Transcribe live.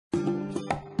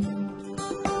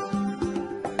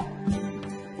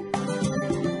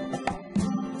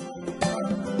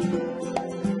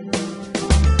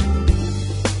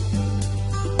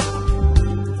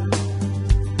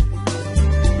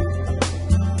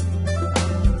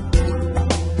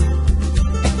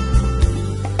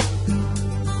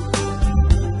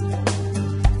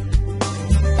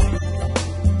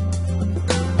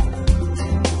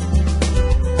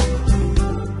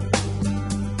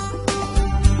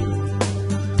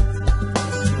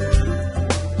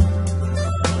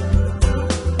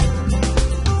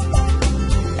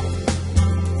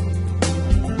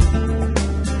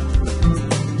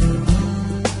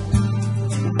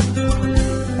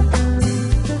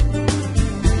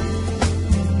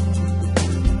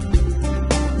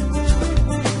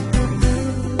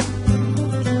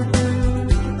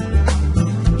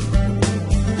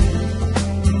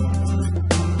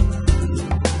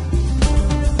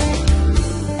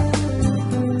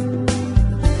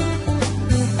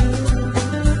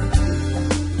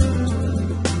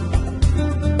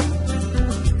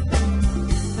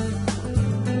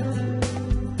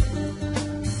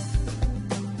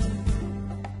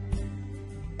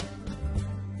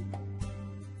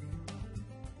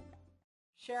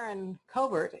Sharon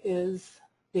Covert is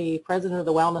the president of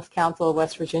the Wellness Council of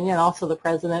West Virginia and also the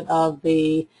president of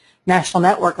the National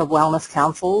Network of Wellness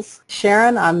Councils.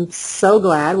 Sharon, I'm so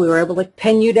glad we were able to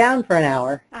pin you down for an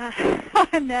hour.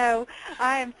 No,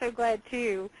 I am so glad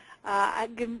too.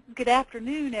 Good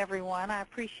afternoon, everyone. I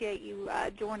appreciate you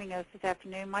joining us this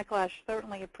afternoon. Michael, I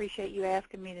certainly appreciate you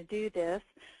asking me to do this.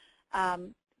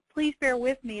 Please bear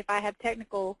with me if I have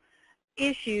technical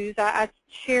issues. I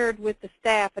shared with the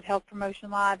staff at Health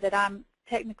Promotion Live that I'm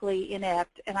technically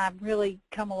inept, and I've really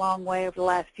come a long way over the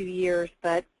last few years,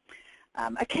 but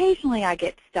occasionally I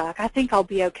get stuck. I think I'll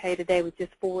be okay today with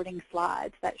just forwarding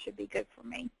slides. That should be good for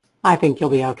me. I think you'll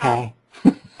be okay.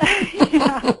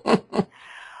 Yeah.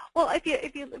 Well, if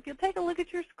you take a look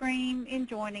at your screen in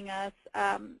joining us,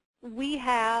 we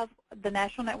have the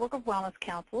National Network of Wellness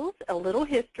Councils. A little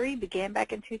history began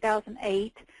back in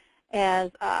 2008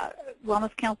 as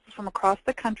wellness councils from across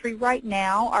the country. Right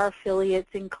now, our affiliates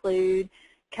include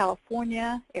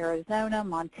California, Arizona,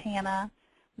 Montana,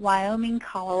 Wyoming,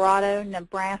 Colorado,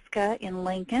 Nebraska, in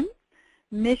Lincoln,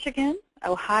 Michigan,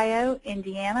 Ohio,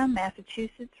 Indiana,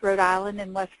 Massachusetts, Rhode Island,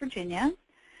 and West Virginia.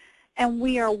 And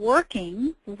we are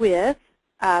working with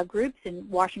groups in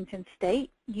Washington State,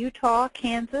 Utah,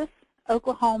 Kansas,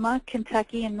 Oklahoma,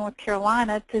 Kentucky, and North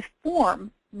Carolina to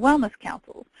form wellness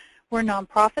councils. We're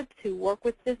nonprofits who work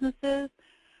with businesses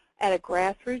at a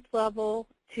grassroots level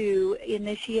to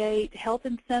initiate health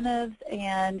incentives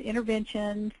and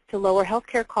interventions to lower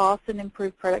healthcare costs and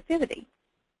improve productivity.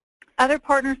 Other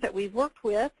partners that we've worked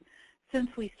with since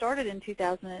we started in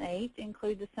 2008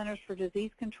 include the Centers for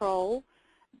Disease Control,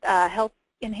 Health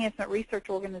Enhancement Research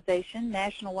Organization,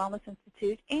 National Wellness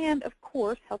Institute, and, of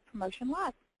course, Health Promotion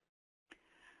Live.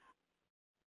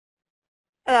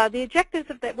 The objectives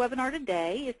of that webinar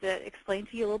today is to explain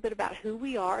to you a little bit about who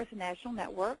we are as a national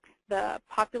network, the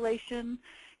population,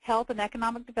 health, and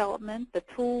economic development, the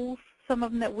tools, some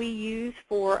of them that we use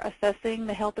for assessing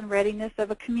the health and readiness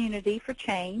of a community for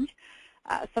change,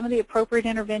 some of the appropriate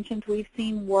interventions we've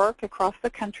seen work across the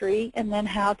country, and then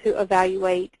how to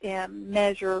evaluate and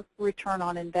measure return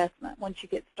on investment once you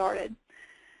get started.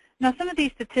 Now, some of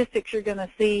these statistics you're going to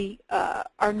see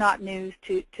are not news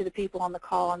to the people on the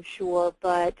call, I'm sure,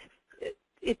 but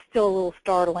it's still a little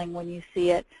startling when you see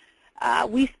it.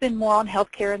 We spend more on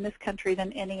healthcare in this country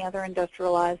than any other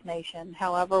industrialized nation.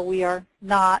 However, we are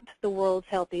not the world's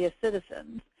healthiest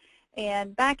citizens.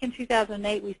 And back in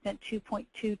 2008, we spent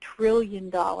 $2.2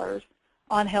 trillion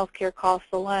on healthcare costs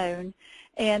alone,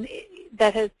 and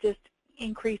that has just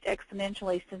increased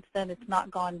exponentially since then. It's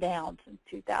not gone down since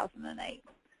 2008.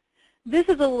 This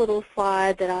is a little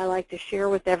slide that I like to share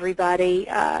with everybody.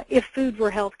 If food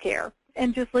were healthcare,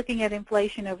 and just looking at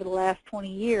inflation over the last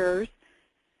 20 years,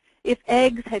 if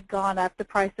eggs had gone up, the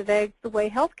price of eggs, the way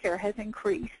healthcare has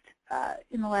increased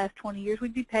in the last 20 years,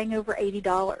 we'd be paying over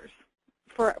 $80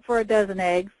 for a dozen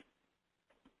eggs.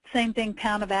 Same thing,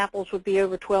 pound of apples would be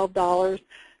over $12,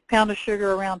 pound of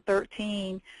sugar around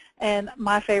 $13, and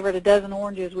my favorite, a dozen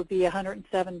oranges would be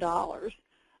 $107.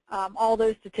 All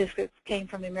those statistics came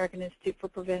from the American Institute for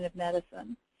Preventive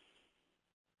Medicine.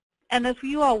 And as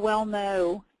you all well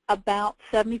know, about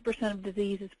 70% of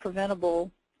disease is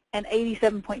preventable, and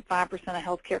 87.5% of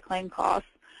healthcare claim costs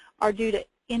are due to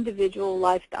individual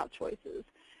lifestyle choices.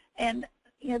 And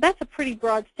you know, that's a pretty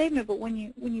broad statement, but when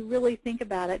you really think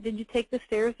about it, did you take the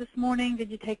stairs this morning?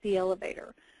 Did you take the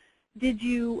elevator? Did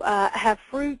you have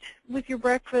fruit with your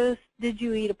breakfast? Did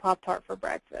you eat a Pop-Tart for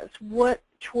breakfast? What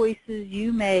choices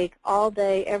you make all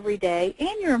day, every day,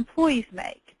 and your employees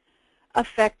make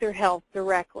affect their health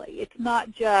directly. It's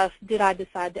not just, did I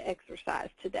decide to exercise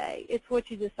today? It's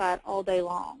what you decide all day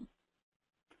long.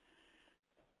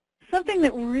 Something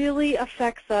that really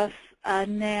affects us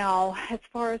now as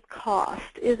far as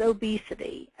cost is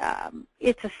obesity.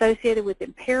 It's associated with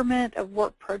impairment of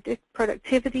work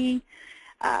productivity.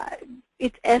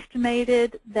 It's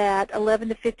estimated that 11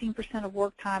 to 15% of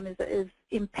work time is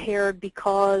impaired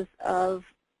because of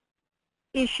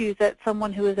issues that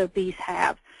someone who is obese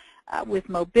have with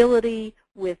mobility,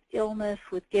 with illness,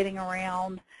 with getting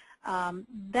around.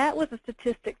 That was a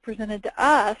statistic presented to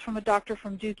us from a doctor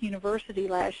from Duke University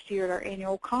last year at our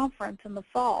annual conference in the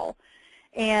fall.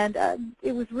 And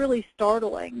it was really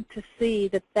startling to see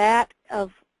that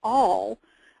of all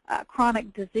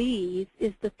chronic disease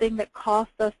is the thing that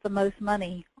costs us the most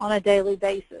money on a daily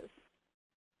basis.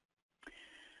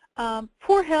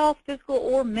 Poor health, physical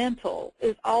or mental,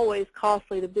 is always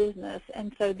costly to business,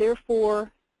 and so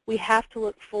therefore we have to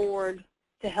look forward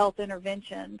to health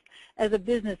interventions as a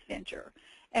business venture,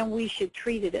 and we should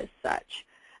treat it as such.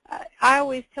 I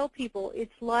always tell people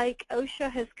it's like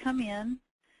OSHA has come in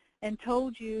and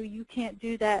told you you can't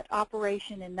do that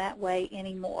operation in that way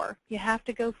anymore. You have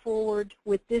to go forward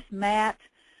with this mat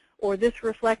or this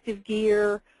reflective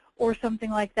gear or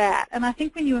something like that. And I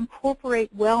think when you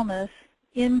incorporate wellness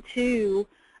into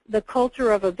the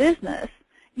culture of a business,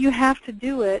 you have to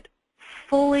do it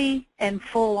fully and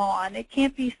full on. It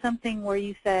can't be something where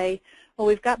you say, well,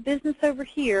 we've got business over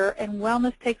here and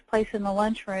wellness takes place in the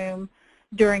lunchroom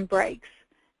during breaks.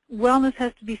 Wellness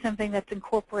has to be something that's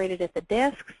incorporated at the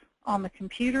desks, on the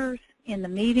computers, in the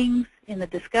meetings, in the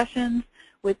discussions,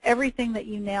 with everything that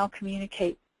you now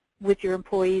communicate with your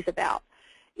employees about,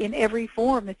 in every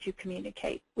form that you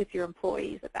communicate with your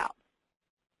employees about.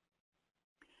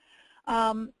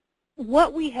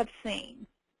 What we have seen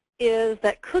is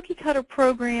that cookie-cutter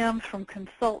programs from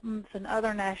consultants and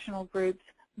other national groups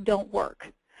don't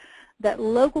work, that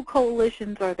local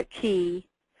coalitions are the key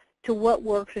to what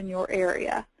works in your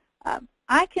area.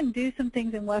 I can do some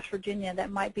things in West Virginia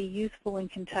that might be useful in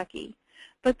Kentucky,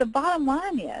 but the bottom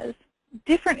line is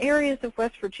different areas of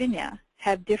West Virginia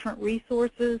have different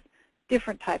resources,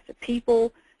 different types of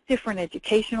people, different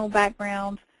educational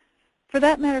backgrounds. For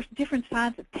that matter, different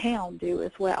sides of town do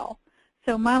as well.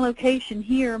 So my location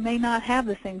here may not have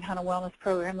the same kind of wellness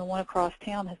program the one across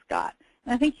town has got.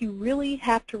 And I think you really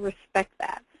have to respect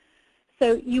that.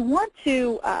 So you want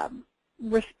to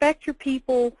respect your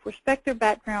people, respect their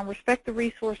background, respect the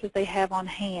resources they have on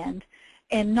hand,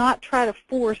 and not try to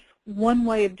force one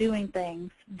way of doing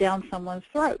things down someone's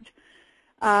throat.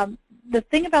 The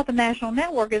thing about the national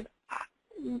network is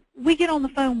we get on the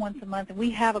phone once a month and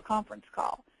we have a conference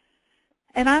call.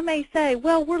 And I may say,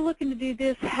 well, we're looking to do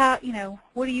this, how,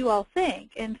 what do you all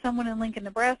think? And someone in Lincoln,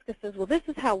 Nebraska says, well, this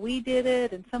is how we did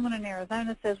it. And someone in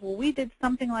Arizona says, well, we did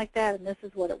something like that, and this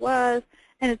is what it was.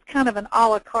 And it's kind of an a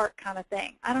la carte kind of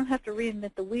thing. I don't have to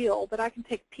reinvent the wheel, but I can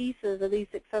take pieces of these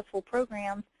successful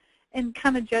programs and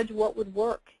kind of judge what would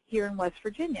work here in West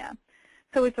Virginia.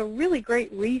 So it's a really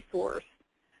great resource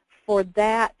for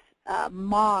that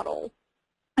model.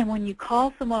 And when you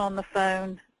call someone on the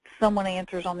phone, someone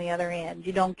answers on the other end.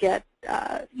 You don't get,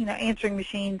 answering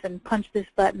machines and punch this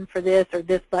button for this or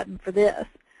this button for this.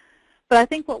 But I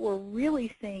think what we're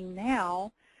really seeing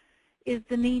now is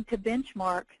the need to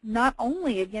benchmark not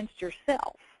only against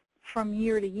yourself from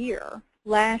year to year.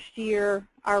 Last year,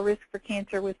 our risk for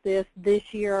cancer was this.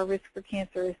 This year, our risk for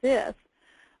cancer is this.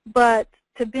 But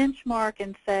to benchmark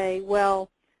and say, well,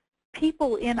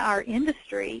 people in our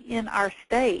industry, in our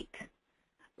state,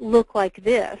 look like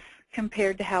this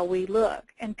compared to how we look.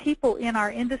 And people in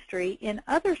our industry in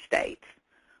other states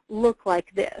look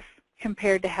like this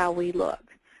compared to how we look.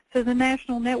 So the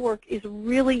national network is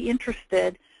really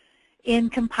interested in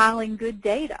compiling good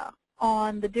data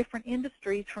on the different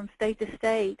industries from state to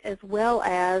state, as well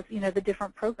as, the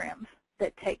different programs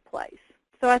that take place.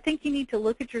 So I think you need to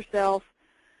look at yourself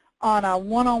on a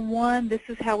one-on-one. This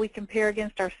is how we compare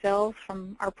against ourselves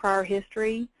from our prior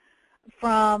history.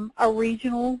 From a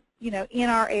regional, in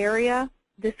our area,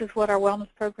 this is what our wellness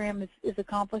program is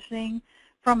accomplishing.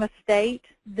 From a state,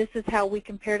 this is how we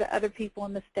compare to other people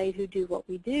in the state who do what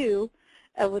we do,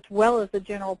 as well as the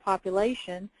general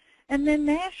population. And then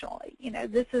nationally,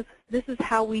 this is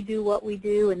how we do what we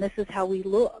do, and this is how we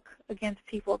look against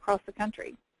people across the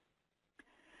country.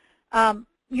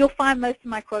 You'll find most of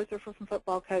my quotes are from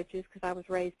football coaches because I was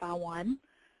raised by one.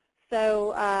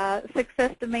 So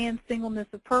success demands singleness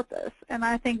of purpose, and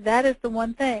I think that is the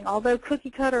one thing. Although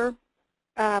cookie-cutter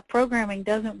programming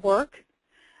doesn't work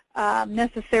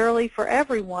necessarily for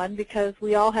everyone because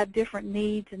we all have different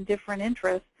needs and different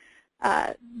interests,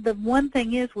 the one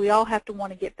thing is we all have to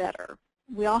want to get better.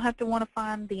 We all have to want to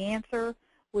find the answer.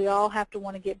 We all have to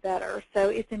want to get better. So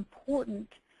it's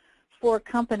important for a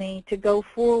company to go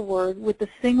forward with the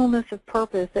singleness of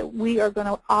purpose that we are going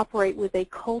to operate with a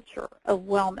culture of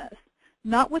wellness,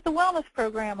 not with the wellness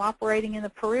program operating in the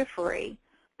periphery,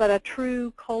 but a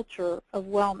true culture of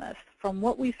wellness, from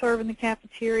what we serve in the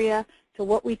cafeteria to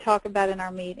what we talk about in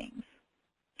our meetings.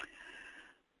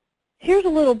 Here's a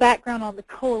little background on the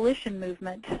coalition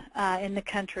movement in the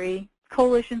country.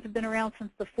 Coalitions have been around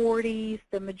since the 40s.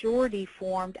 The majority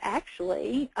formed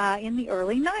actually in the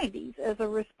early 90s as a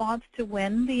response to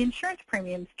when the insurance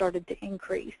premiums started to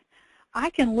increase. I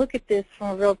can look at this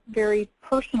from a very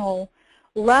personal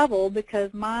level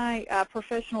because my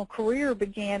professional career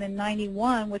began in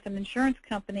 '91 with an insurance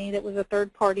company that was a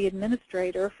third-party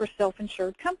administrator for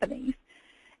self-insured companies.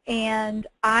 And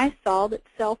I saw that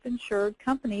self-insured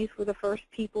companies were the first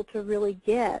people to really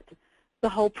get the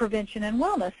whole prevention and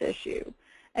wellness issue.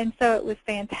 And so it was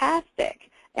fantastic.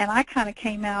 And I kind of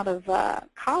came out of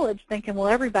college thinking, well,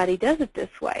 everybody does it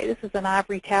this way. This is an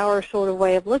ivory tower sort of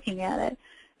way of looking at it.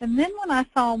 And then when I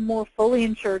saw more fully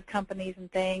insured companies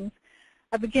and things,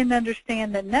 I began to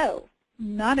understand that no,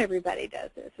 not everybody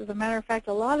does this. As a matter of fact,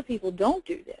 a lot of people don't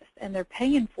do this, and they're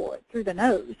paying for it through the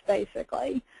nose,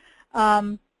 basically.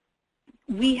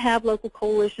 We have local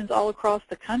coalitions all across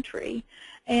the country,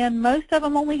 and most of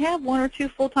them only have 1 or 2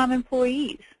 full-time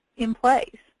employees in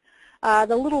place.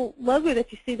 The little logo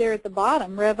that you see there at the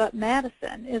bottom, Rev Up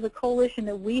Madison, is a coalition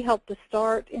that we helped to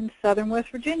start in southern West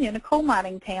Virginia, in a coal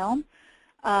mining town,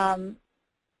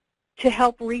 to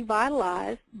help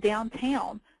revitalize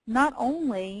downtown, not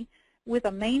only with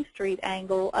a Main Street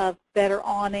angle of better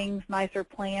awnings, nicer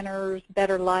planters,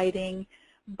 better lighting,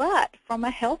 but from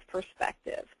a health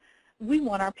perspective. We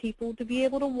want our people to be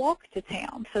able to walk to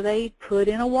town, so they put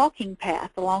in a walking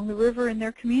path along the river in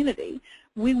their community.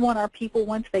 We want our people,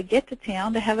 once they get to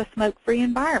town, to have a smoke-free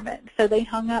environment, so they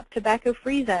hung up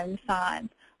tobacco-free zone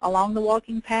signs along the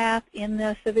walking path, in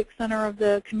the civic center of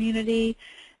the community,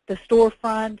 the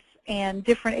storefronts, and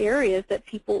different areas that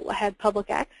people had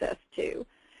public access to.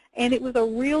 And it was a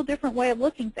real different way of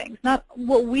looking things. Not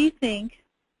what we think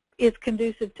is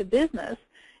conducive to business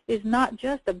is not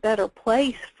just a better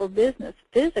place for business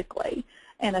physically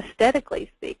and aesthetically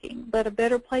speaking, but a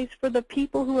better place for the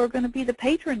people who are going to be the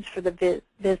patrons for the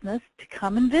business to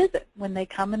come and visit when they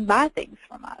come and buy things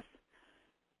from us.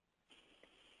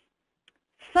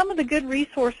 Some of the good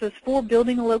resources for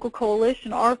building a local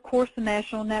coalition are, of course, the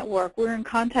national network. We're in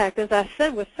contact, as I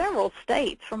said, with several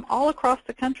states from all across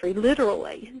the country,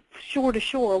 literally, shore to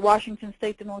shore, Washington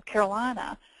State to North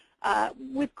Carolina,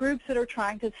 with groups that are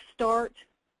trying to start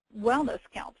wellness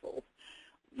councils.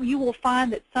 You will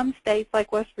find that some states,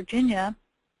 like West Virginia,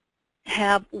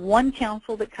 have one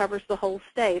council that covers the whole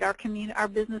state. Our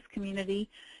business community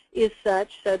is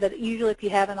such so that usually if you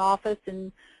have an office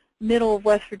in middle of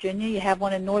West Virginia, you have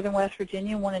one in northern West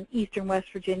Virginia, one in eastern West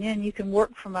Virginia, and you can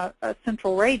work from a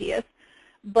central radius.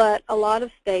 But a lot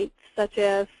of states, such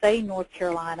as, say, North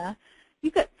Carolina,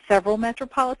 you've got several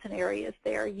metropolitan areas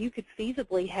there. You could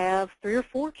feasibly have 3 or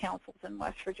 4 councils in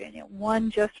West Virginia, one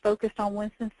just focused on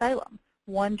Winston-Salem,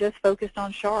 one just focused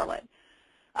on Charlotte,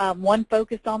 one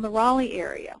focused on the Raleigh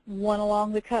area, one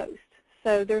along the coast.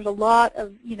 So there's a lot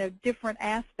of, different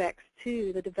aspects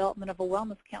to the development of a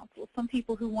wellness council. Some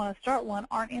people who want to start one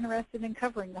aren't interested in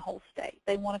covering the whole state.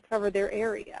 They want to cover their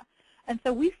area. And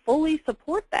so we fully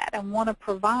support that and want to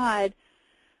provide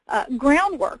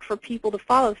groundwork for people to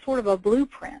follow, sort of a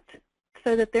blueprint,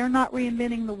 so that they're not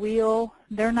reinventing the wheel.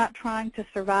 They're not trying to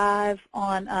survive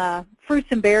on fruits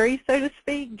and berries, so to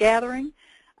speak, gathering.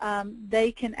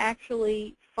 They can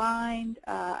actually find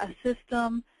a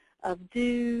system of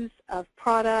dues, of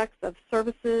products, of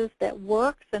services that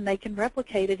works, and they can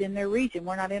replicate it in their region.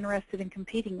 We're not interested in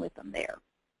competing with them there.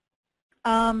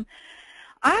 I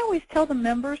always tell the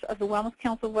members of the Wellness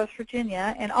Council of West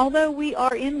Virginia, and although we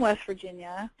are in West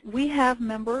Virginia, we have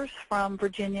members from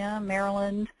Virginia,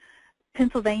 Maryland,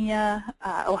 Pennsylvania,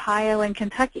 Ohio, and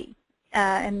Kentucky.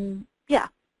 And yeah,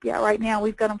 right now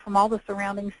we've got them from all the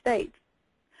surrounding states.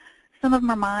 Some of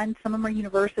them are mines, some of them are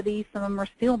universities, some of them are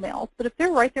steel mills. But if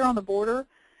they're right there on the border,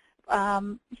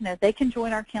 they can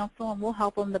join our council, and we'll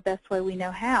help them the best way we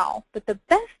know how. But the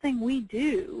best thing we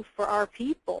do for our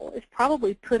people is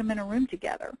probably put them in a room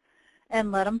together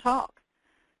and let them talk.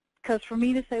 Because for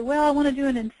me to say, well, I want to do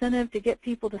an incentive to get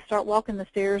people to start walking the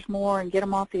stairs more and get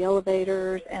them off the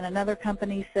elevators, and another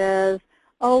company says,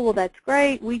 oh, well, that's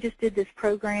great. We just did this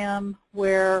program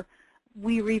where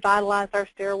we revitalized our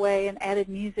stairway and added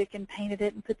music and painted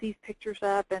it and put these pictures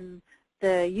up, and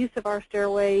the use of our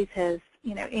stairways has,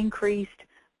 increased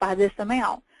by this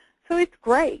amount. So it's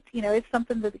great. It's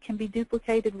something that can be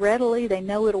duplicated readily. They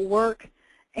know it'll work,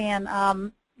 and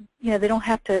they don't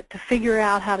have to figure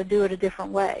out how to do it a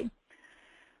different way.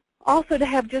 Also, to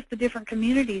have just the different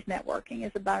communities networking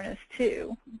is a bonus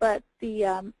too. But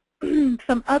the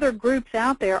some other groups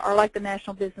out there are like the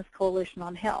National Business Coalition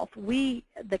on Health. We,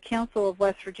 the Council of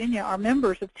West Virginia, are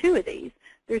members of 2 of these.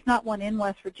 There's not one in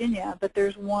West Virginia, but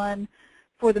there's one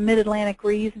for the Mid-Atlantic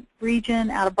region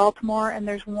out of Baltimore, and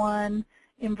there's one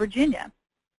in Virginia,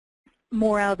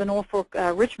 more out of the Norfolk,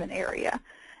 Richmond area.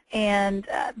 And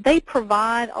they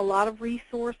provide a lot of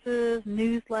resources,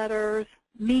 newsletters,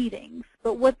 meetings,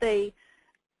 but what they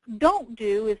don't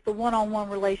do is the one-on-one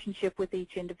relationship with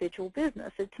each individual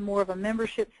business. It's more of a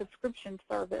membership subscription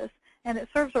service, and it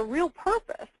serves a real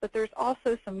purpose, but there's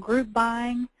also some group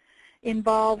buying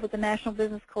involved with the National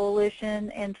Business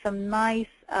Coalition and some nice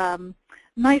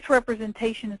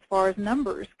representation as far as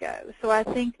numbers go. So I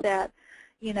think that,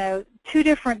 2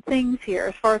 different things here.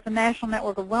 As far as the National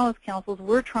Network of Wellness Councils,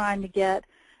 we're trying to get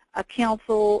a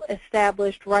council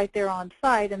established right there on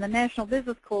site, and the National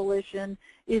Business Coalition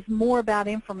is more about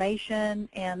information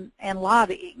and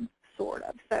lobbying, sort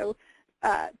of. So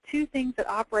two things that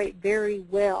operate very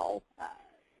well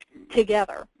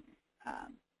together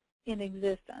in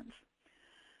existence.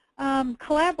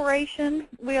 Collaboration,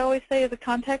 we always say, is a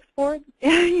contact sport.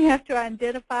 You have to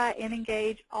identify and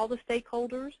engage all the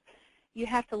stakeholders. You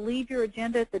have to leave your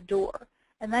agenda at the door,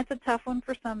 and that's a tough one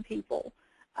for some people.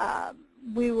 I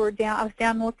was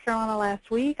down in North Carolina last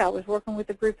week. I was working with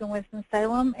a group in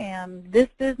Winston-Salem, and this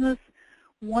business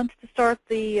wants to start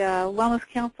the Wellness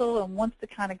Council and wants to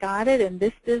kind of guide it, and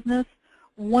this business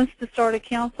wants to start a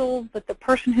council, but the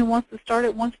person who wants to start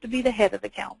it wants to be the head of the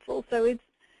council. So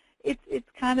it's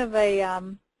kind of a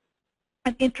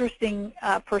an interesting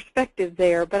perspective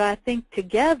there, but I think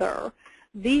together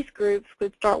these groups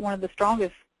could start one of the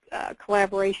strongest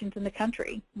collaborations in the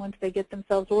country once they get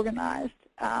themselves organized.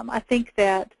 I think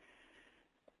that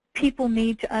people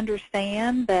need to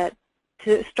understand that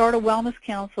to start a wellness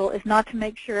council is not to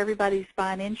make sure everybody's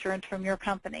buying insurance from your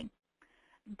company,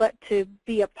 but to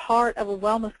be a part of a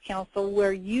wellness council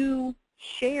where you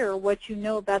share what you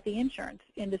know about the insurance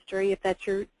industry if that's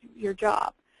your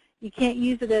job. You can't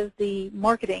use it as the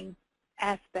marketing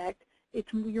aspect.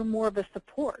 You're more of a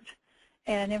support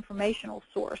and an informational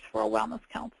source for a wellness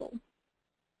council.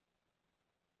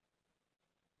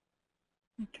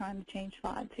 I'm trying to change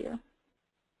slides here.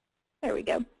 There we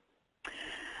go.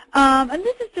 And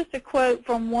this is just a quote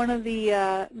from one of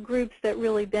the groups that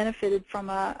really benefited from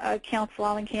a council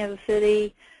out in Kansas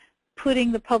City,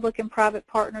 putting the public and private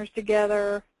partners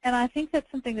together. And I think that's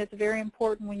something that's very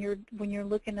important when you're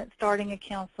looking at starting a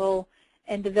council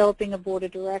and developing a board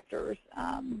of directors.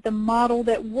 The model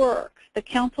that works, the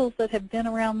councils that have been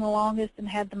around the longest and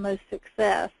had the most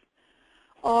success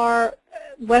are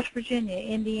West Virginia,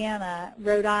 Indiana,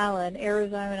 Rhode Island,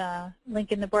 Arizona,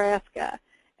 Lincoln, Nebraska.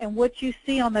 And what you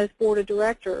see on those board of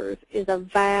directors is a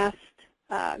vast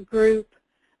group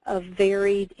of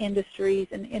varied industries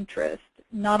and interests.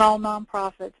 Not all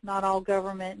nonprofits, not all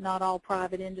government, not all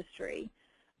private industry,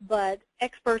 but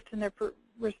experts in their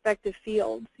respective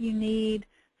fields. You need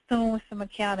someone with some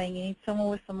accounting, you need someone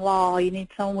with some law, you need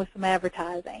someone with some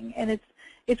advertising, and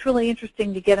it's really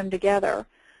interesting to get them together.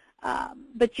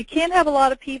 But you can't have a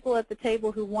lot of people at the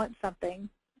table who want something,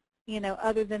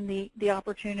 other than the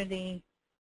opportunity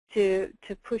to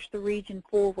push the region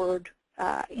forward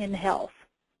in health.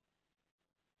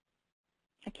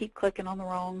 I keep clicking on the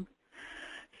wrong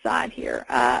side here.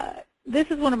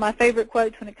 This is one of my favorite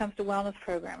quotes when it comes to wellness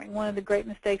programming. One of the great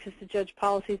mistakes is to judge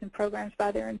policies and programs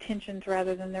by their intentions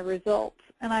rather than their results.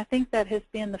 And I think that has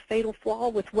been the fatal flaw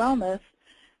with wellness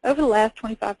over the last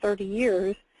 25, 30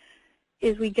 years,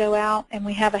 is we go out and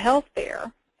we have a health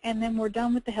fair, and then we're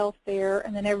done with the health fair,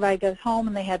 and then everybody goes home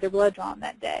and they had their blood drawn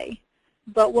that day.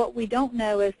 But what we don't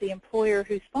know as the employer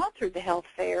who sponsored the health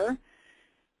fair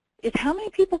is how many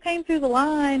people came through the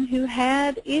line who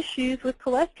had issues with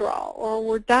cholesterol or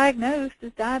were diagnosed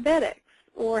as diabetics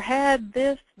or had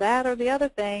this, that, or the other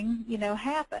thing,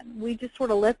 happen. We just sort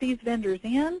of let these vendors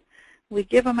in, we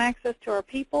give them access to our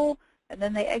people, and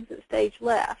then they exit stage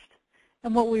left.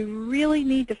 And what we really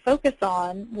need to focus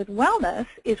on with wellness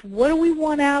is what do we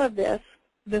want out of this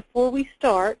before we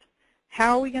start,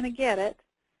 how are we going to get it,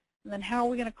 and then how are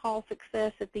we going to call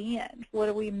success at the end? What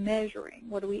are we measuring?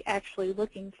 What are we actually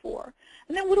looking for?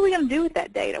 And then what are we going to do with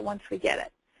that data once we get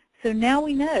it? So now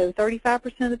we know 35%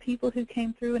 of the people who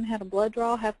came through and had a blood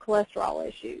draw have cholesterol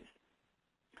issues.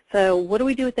 So what do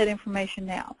we do with that information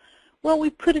now? Well, we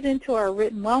put it into our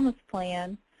written wellness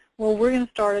plan. Well, we're going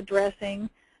to start addressing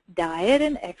diet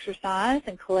and exercise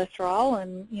and cholesterol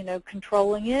and,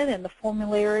 controlling it, and the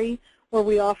formulary where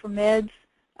we offer meds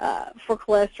for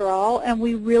cholesterol, and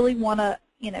we really want to,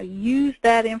 use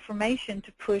that information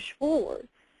to push forward.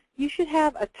 You should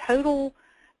have a total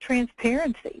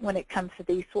transparency when it comes to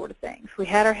these sort of things. We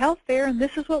had our health fair, and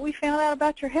this is what we found out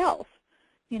about your health.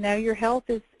 Your health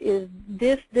is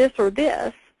this, this, or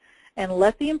this, and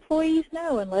let the employees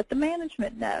know and let the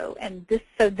management know. And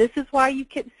so this is why you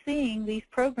keep seeing these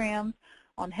programs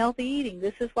on healthy eating.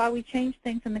 This is why we change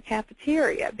things in the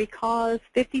cafeteria, because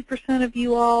 50% of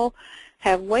you all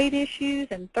have weight issues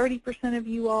and 30% of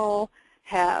you all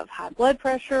have high blood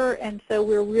pressure, and so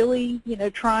we're really,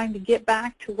 trying to get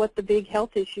back to what the big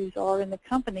health issues are in the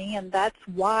company, and that's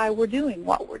why we're doing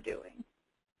what we're doing.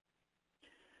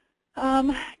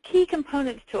 Key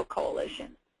components to a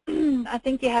coalition. I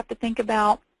think you have to think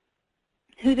about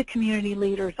who the community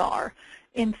leaders are.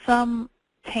 In some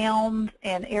towns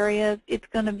and areas, it's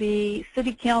going to be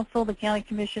city council, the county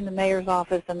commission, the mayor's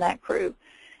office, and that crew.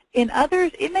 In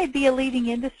others, it may be a leading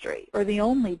industry or the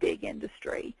only big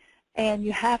industry, and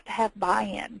you have to have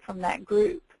buy-in from that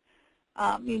group.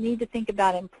 You need to think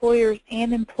about employers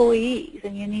and employees,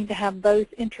 and you need to have both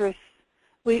interests.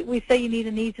 We say you need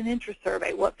a needs and interest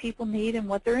survey, what people need and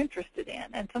what they're interested in,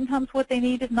 and sometimes what they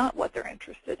need is not what they're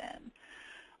interested in.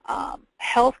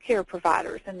 Healthcare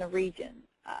providers in the region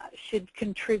should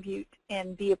contribute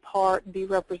and be a part and be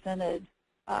represented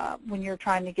when you're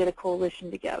trying to get a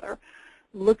coalition together.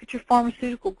 Look at your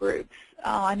pharmaceutical groups.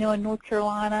 I know in North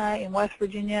Carolina, in West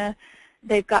Virginia,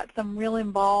 they've got some real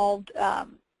involved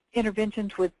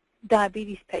interventions with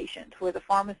diabetes patients where the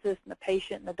pharmacist and the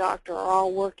patient and the doctor are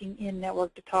all working in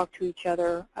network to talk to each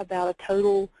other about a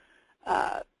total,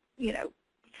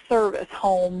 service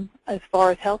home as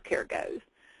far as healthcare goes.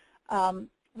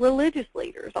 Religious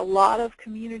leaders. A lot of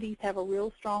communities have a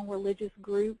real strong religious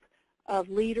group of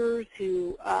leaders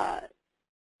who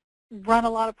run a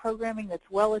lot of programming that's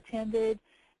well attended,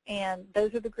 and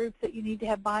those are the groups that you need to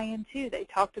have buy-in to. They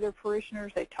talk to their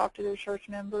parishioners, they talk to their church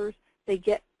members, they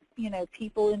get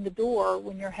people in the door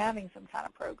when you're having some kind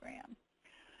of program.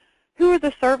 Who are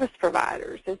the service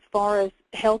providers as far as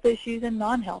health issues and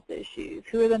non-health issues?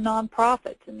 Who are the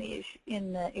nonprofits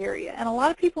in the area? And a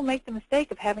lot of people make the mistake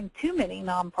of having too many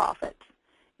nonprofits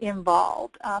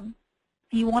involved.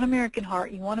 You want American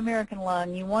Heart, you want American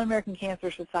Lung, you want American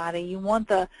Cancer Society, you want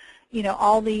the,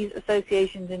 all these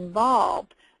associations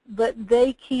involved, but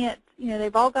they can't,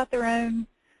 they've all got their own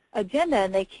agenda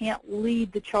and they can't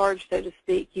lead the charge, so to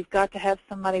speak. You've got to have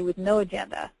somebody with no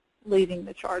agenda leading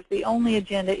the charge. The only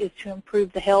agenda is to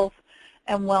improve the health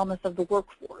and wellness of the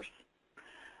workforce.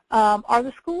 Are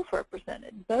the schools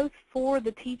represented, both for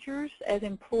the teachers as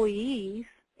employees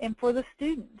and for the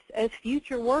students as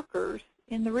future workers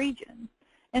in the region?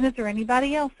 And is there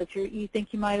anybody else that you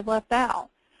think you might have left out?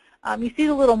 You see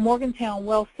the little Morgantown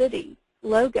Well City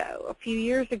logo. A few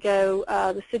years ago,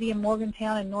 the city of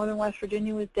Morgantown in northern West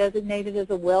Virginia was designated as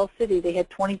a well city. They had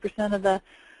 20% of the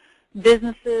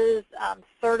businesses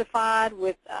certified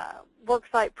with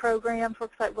worksite programs,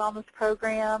 worksite wellness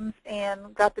programs,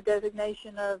 and got the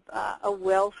designation of a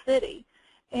well city.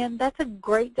 And that's a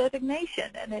great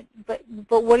designation. And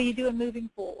but what are you doing moving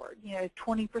forward?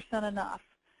 20% enough.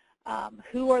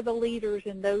 Who are the leaders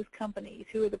in those companies?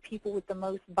 Who are the people with the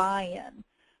most buy-in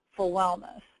for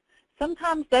wellness?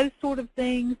 Sometimes those sort of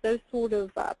things, those sort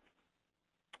of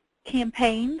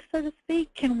campaigns, so to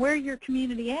speak, can wear your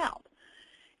community out.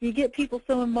 You get people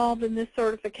so involved in this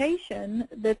certification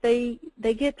that they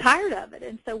get tired of it.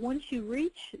 And so once you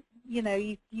reach,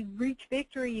 you reach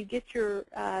victory, you get your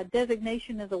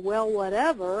designation as a well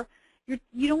whatever,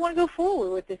 you don't want to go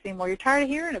forward with this anymore. You're tired of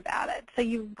hearing about it. So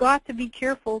you've got to be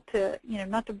careful to,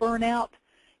 not to burn out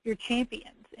your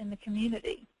champions in the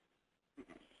community.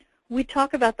 We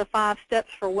talk about the 5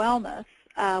 steps for wellness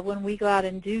when we go out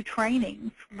and do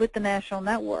trainings with the National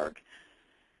Network.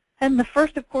 And the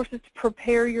first, of course, is to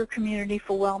prepare your community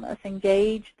for wellness.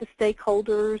 Engage the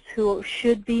stakeholders who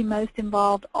should be most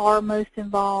involved, are most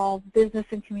involved, business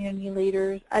and community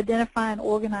leaders. Identify and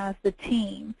organize the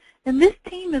team. And this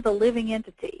team is a living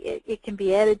entity. It can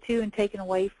be added to and taken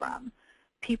away from.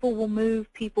 People will move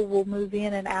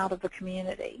in and out of the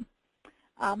community.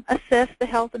 Assess the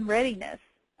health and readiness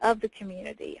of the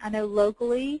community. I know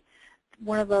locally,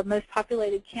 one of the most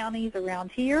populated counties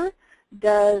around here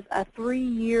does a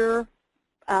 3-year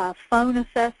phone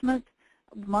assessment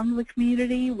among the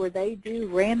community where they do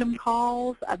random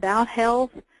calls about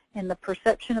health and the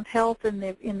perception of health in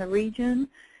the region.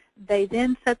 They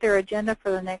then set their agenda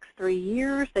for the next 3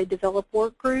 years. They develop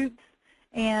work groups.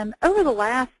 And over the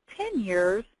last 10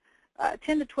 years,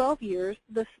 10 to 12 years,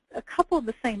 a couple of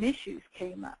the same issues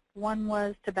came up. One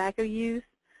was tobacco use.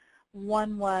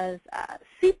 One was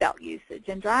seatbelt usage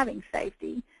and driving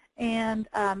safety. And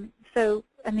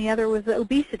and the other was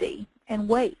obesity and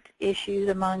weight issues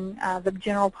among the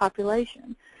general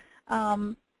population.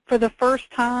 For the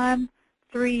first time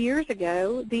 3 years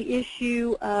ago, the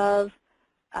issue of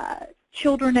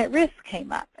children at risk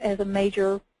came up as a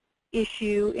major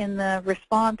issue in the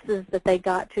responses that they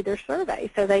got to their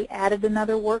survey. So they added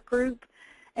another work group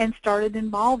and started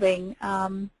involving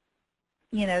some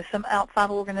outside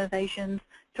organizations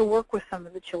to work with some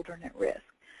of the children at risk.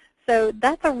 So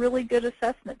that's a really good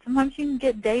assessment. Sometimes you can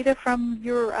get data from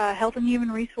your Health and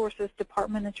Human Resources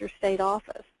Department at your state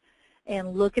office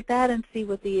and look at that and see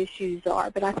what the issues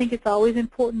are. But I think it's always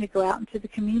important to go out into the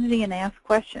community and ask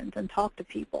questions and talk to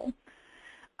people.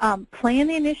 Plan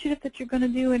the initiative that you're going to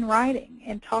do in writing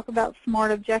and talk about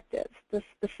SMART objectives, the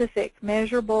specific,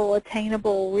 measurable,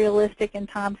 attainable, realistic, and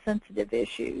time-sensitive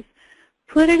issues.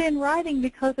 Put it in writing,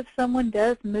 because if someone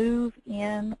does move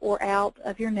in or out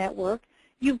of your network,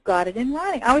 you've got it in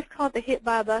writing. I always call it the hit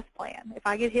by a bus plan. If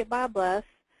I get hit by a bus,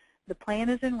 the plan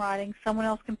is in writing. Someone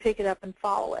else can pick it up and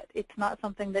follow it. It's not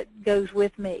something that goes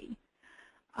with me.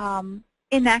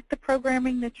 Enact the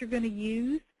programming that you're going to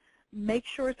use. Make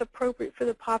sure it's appropriate for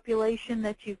the population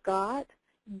that you've got.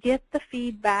 Get the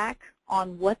feedback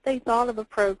on what they thought of a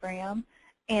program,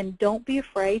 and don't be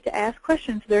afraid to ask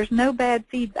questions. There's no bad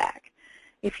feedback.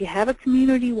 If you have a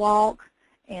community walk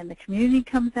and the community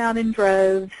comes out in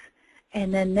droves,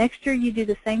 and then next year you do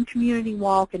the same community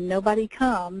walk and nobody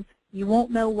comes, you won't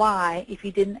know why if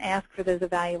you didn't ask for those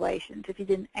evaluations, if you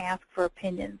didn't ask for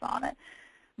opinions on it.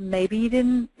 Maybe you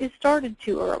didn't, it started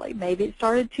too early. Maybe it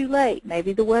started too late.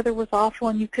 Maybe the weather was awful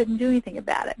and you couldn't do anything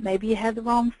about it. Maybe you had the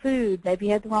wrong food. Maybe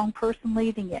you had the wrong person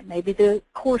leading it. Maybe the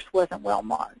course wasn't well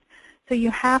marked. So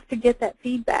you have to get that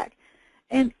feedback.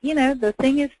 And, you know, the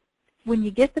thing is, when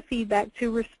you get the feedback, to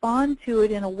respond to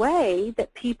it in a way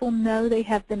that people know they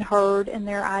have been heard and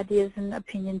their ideas and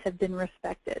opinions have been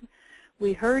respected.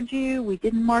 We heard you, we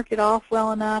didn't mark it off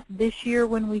well enough. This year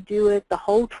when we do it, the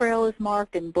whole trail is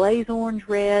marked in blaze orange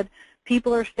red.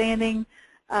 People are standing,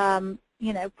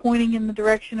 you know, pointing in the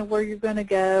direction of where you're going to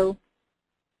go.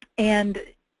 And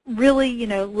really, you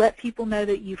know, let people know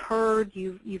that you've heard,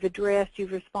 you've addressed,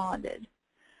 you've responded.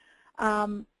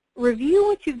 Review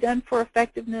what you've done for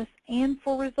effectiveness and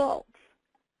for results,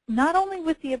 not only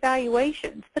with the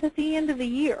evaluations, but at the end of the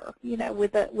year, you know,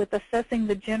 with assessing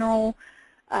the general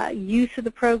use of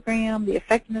the program, the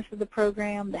effectiveness of the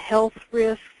program, the health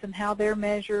risks and how they're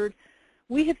measured.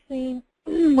 We have seen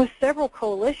with several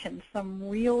coalitions some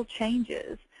real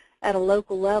changes at a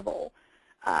local level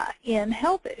in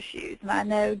health issues. And I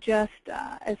know just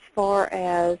as far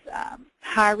as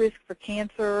high risk for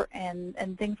cancer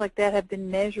and things like that have been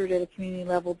measured at a community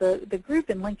level. The group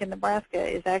in Lincoln, Nebraska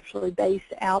is actually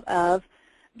based out of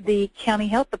the county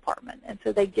health department, and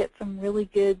so they get some really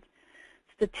good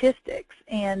statistics,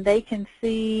 and they can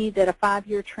see that a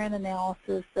 5-year trend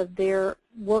analysis of their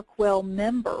WorkWell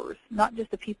members, not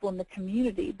just the people in the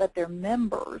community, but their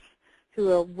members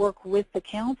who work with the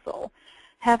council,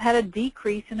 have had a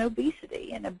decrease in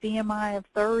obesity, and a BMI of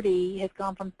 30 has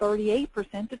gone from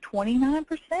 38% to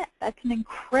 29%. That's an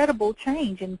incredible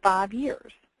change in 5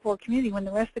 years for a community when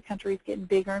the rest of the country is getting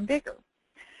bigger and bigger.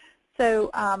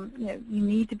 So you know, you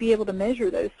need to be able to measure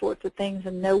those sorts of things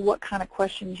and know what kind of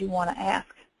questions you want to ask.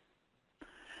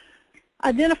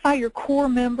 Identify your core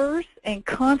members and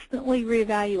constantly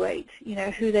reevaluate, you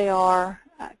know, who they are.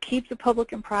 Keep the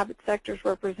public and private sectors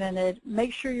represented.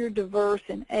 Make sure you're diverse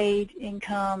in age,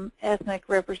 income, ethnic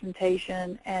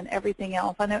representation, and everything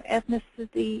else. I know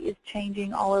ethnicity is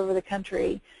changing all over the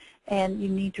country, and you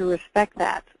need to respect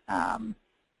that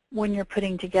when you're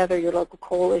putting together your local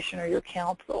coalition or your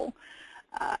council.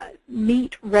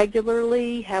 Meet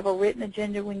regularly, have a written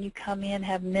agenda when you come in,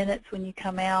 have minutes when you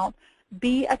come out.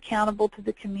 Be accountable to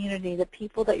the community. The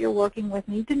people that you're working with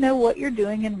need to know what you're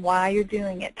doing and why you're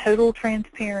doing it. Total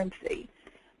transparency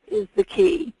is the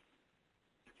key.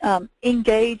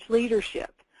 Engage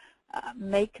leadership.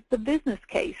 Make the business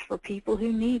case for people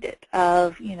who need it.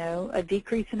 You know, a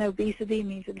decrease in obesity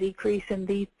means a decrease in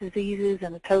these diseases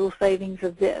and a total savings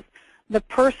of this. The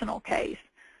personal case.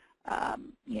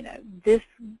 You know, this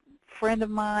friend of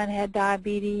mine had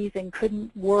diabetes and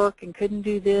couldn't work and couldn't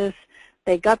do this.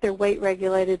 They got their weight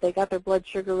regulated, they got their blood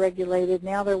sugar regulated,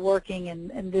 now they're working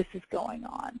and this is going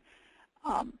on.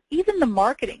 Even the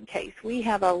marketing case, we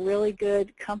have a really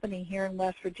good company here in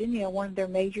West Virginia. One of their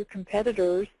major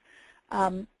competitors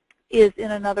is in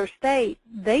another state.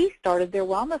 They started their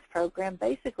wellness program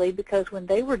basically because when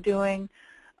they were doing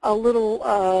a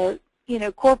little you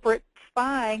know, corporate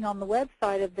spying on the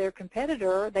website of their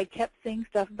competitor, they kept seeing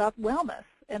stuff about wellness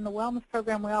and the wellness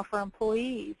program we offer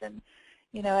employees. And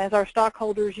you know, as our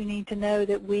stockholders, you need to know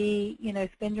that we, you know,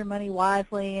 spend your money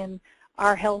wisely, and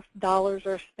our health dollars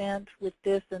are spent with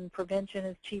this, and prevention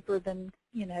is cheaper than,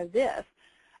 you know, this.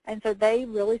 And so they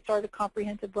really started a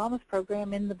comprehensive wellness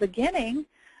program in the beginning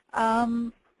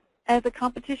as a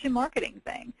competition marketing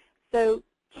thing. So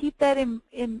keep that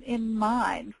in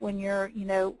mind when you're, you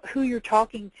know, who you're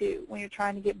talking to, when you're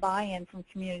trying to get buy-in from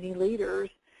community leaders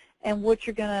and what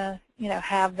you're going to, you know,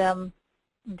 have them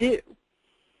do.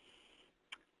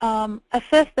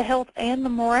 Assess the health and the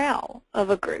morale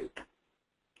of a group.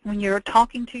 When you're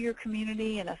talking to your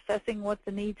community and assessing what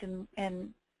the needs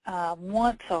and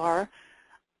wants are,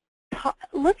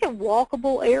 look at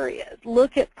walkable areas.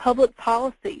 Look at public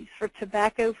policies for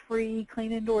tobacco-free,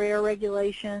 clean indoor air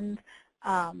regulations.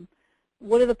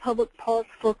 What do the public parks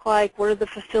look like? What do the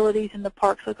facilities in the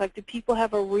parks look like? Do people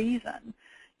have a reason?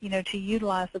 to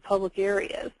utilize the public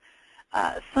areas.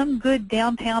 Some good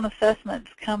downtown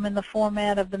assessments come in the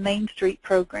format of the Main Street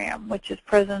program, which is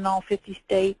present in all 50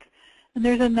 states. And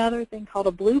there's another thing called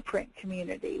a blueprint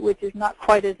community, which is not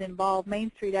quite as involved.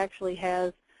 Main Street actually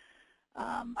has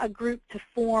a group to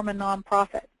form a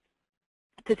nonprofit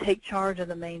to take charge of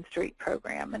the Main Street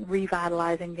program and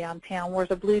revitalizing downtown,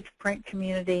 whereas a blueprint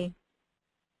community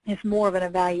is more of an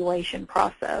evaluation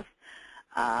process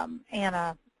and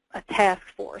a task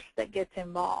force that gets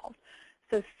involved.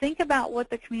 So think about what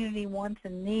the community wants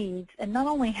and needs, and not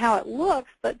only how it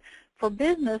looks, but for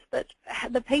business, but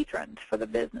the patrons for the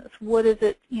business. What is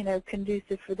it,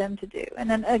 conducive for them to do? And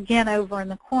then again, over in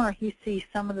the corner, you see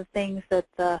some of the things that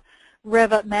the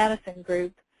Rev Up Madison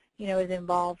group, is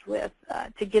involved with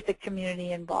to get the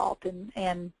community involved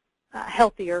and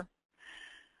healthier.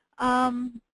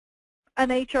 An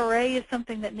HRA is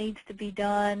something that needs to be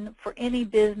done for any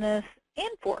business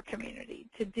and for a community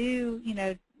to do,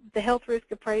 the health risk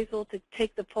appraisal, to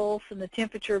take the pulse and the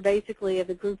temperature basically of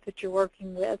the group that you're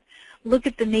working with, look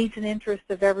at the needs and interests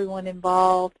of everyone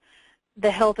involved,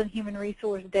 the health and human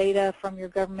resource data from your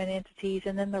government entities,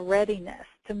 and then the readiness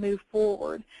to move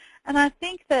forward. And I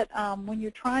think that when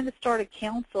you're trying to start a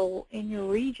council in your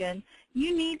region,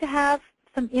 you need to have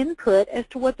some input as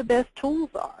to what the best tools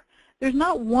are. There's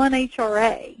not one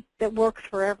HRA that works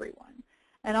for everyone.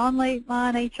 An online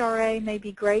HRA may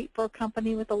be great for a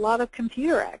company with a lot of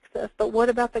computer access, but what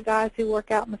about the guys who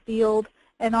work out in the field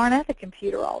and aren't at the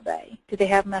computer all day? Do they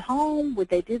have them at home? Would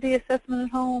they do the assessment at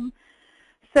home?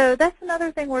 So that's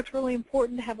another thing where it's really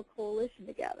important to have a coalition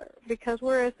together, because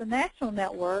whereas the national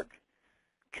network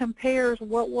compares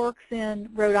what works in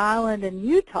Rhode Island and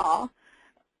Utah,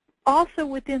 also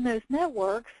within those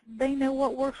networks, they know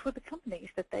what works with the companies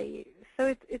that they use. So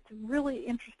it's really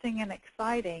interesting and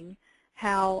exciting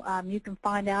how you can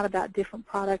find out about different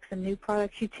products and new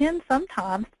products. You tend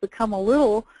sometimes to become a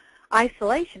little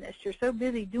isolationist. You're so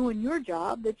busy doing your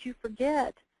job that you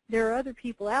forget there are other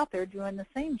people out there doing the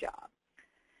same job.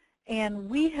 And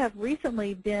we have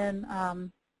recently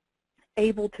been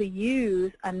able to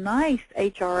use a nice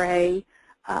HRA.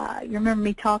 You remember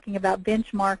me talking about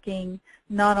benchmarking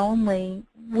not only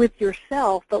with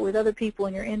yourself but with other people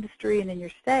in your industry and in your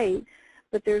state.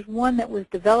 But there's one that was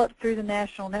developed through the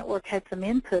national network, had some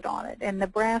input on it, and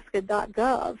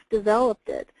Nebraska.gov developed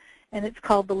it, and it's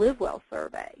called the Live Well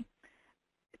Survey.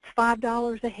 It's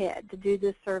 $5 a head to do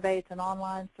this survey. It's an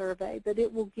online survey, but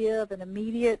it will give an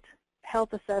immediate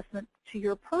health assessment to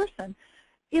your person.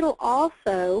 It'll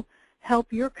also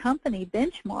help your company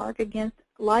benchmark against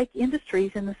like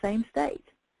industries in the same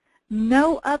state.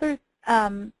 No other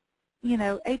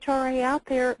HRA out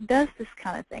there does this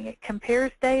kind of thing. It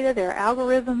compares data. There are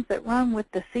algorithms that run with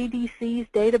the CDC's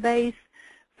database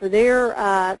for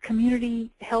their community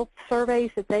health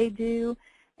surveys that they do,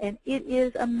 and it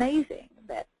is amazing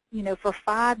that, for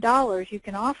 $5 you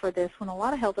can offer this when a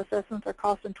lot of health assessments are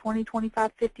costing $20,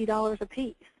 $25, $50 a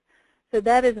piece. So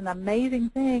that is an amazing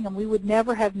thing, and we would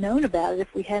never have known about it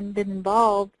if we hadn't been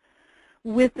involved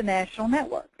with the national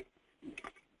network.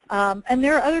 And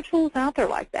there are other tools out there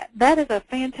like that. That is a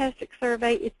fantastic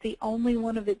survey. It's the only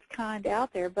one of its kind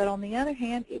out there. But on the other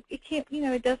hand, it can't,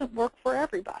 it doesn't work for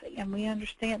everybody, and we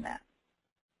understand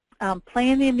that.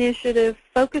 Plan the initiative.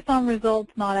 Focus on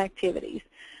results, not activities.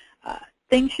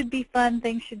 Things should be fun.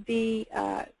 Things should be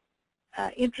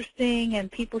interesting,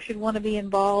 and people should want to be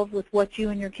involved with what you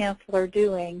and your council are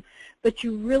doing. But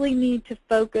you really need to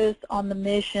focus on the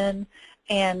mission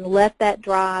and let that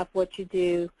drive what you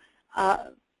do.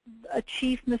 A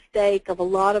chief mistake of a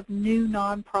lot of new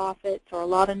nonprofits or a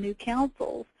lot of new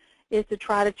councils is to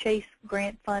try to chase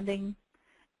grant funding,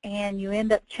 and you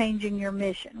end up changing your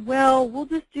mission. Well, we'll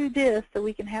just do this so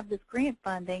we can have this grant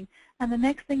funding, and the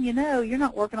next thing you know, you're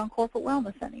not working on corporate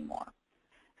wellness anymore.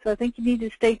 So I think you need to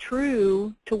stay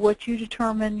true to what you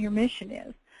determine your mission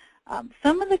is.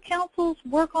 Some of the councils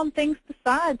work on things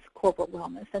besides corporate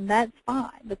wellness, and that's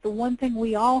fine. But the one thing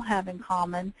we all have in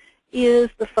common is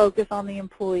the focus on the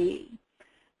employee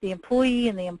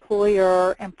and the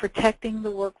employer, and protecting the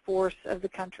workforce of the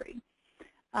country.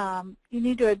 You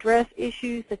need to address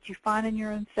issues that you find in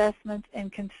your assessments and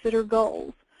consider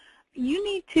goals. You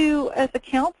need to, as a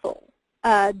council,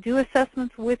 do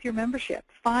assessments with your membership.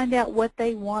 Find out what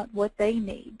they want, what they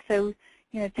need. So,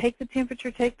 take the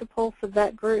temperature, take the pulse of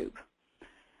that group.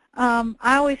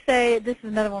 I always say, this is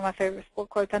another one of my favorite sport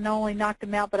quotes. I not only knocked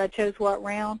them out, but I chose what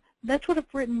round. That's what a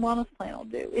written wellness plan will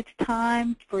do. It's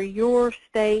time for your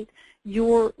state,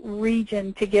 your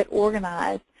region to get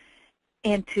organized.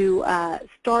 and to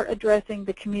start addressing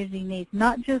the community needs,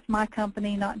 not just my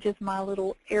company, not just my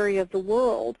little area of the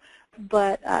world,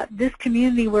 but this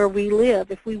community where we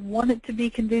live. If we want it to be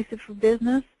conducive for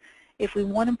business, if we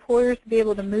want employers to be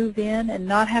able to move in and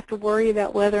not have to worry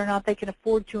about whether or not they can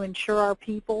afford to insure our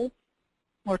people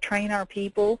or train our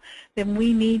people, then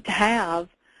we need to have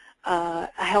a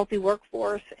healthy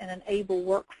workforce and an able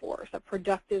workforce, a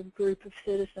productive group of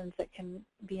citizens that can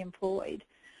be employed.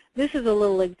 This is a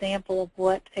little example of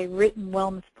what a written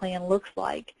wellness plan looks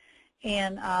like,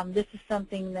 and this is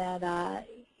something that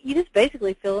you just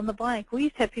basically fill in the blank. We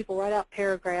used to have people write out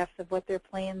paragraphs of what their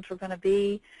plans were going to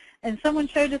be, and someone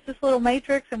showed us this little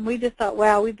matrix, and we just thought,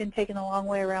 wow, we've been taking a long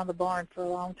way around the barn for a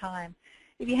long time.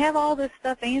 If you have all this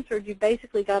stuff answered, you've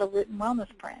basically got a written wellness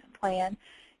plan.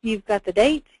 You've got the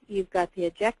date, you've got the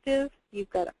objective, you've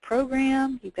got a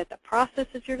program, you've got the process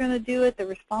that you're going to do it, the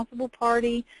responsible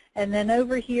party, and then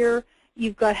over here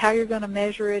you've got how you're going to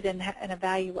measure it and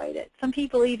evaluate it. Some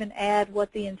people even add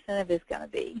what the incentive is going to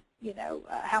be, you know,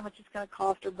 how much it's going to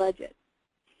cost or budget.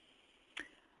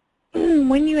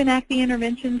 When you enact the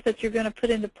interventions that you're going to put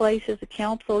into place as a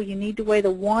council, you need to weigh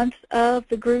the wants of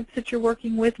the groups that you're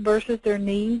working with versus their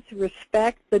needs,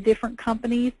 respect the different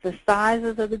companies, the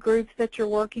sizes of the groups that you're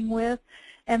working with,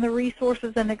 and the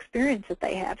resources and experience that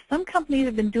they have. Some companies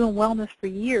have been doing wellness for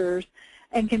years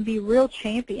and can be real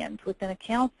champions within a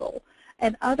council,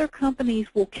 and other companies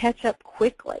will catch up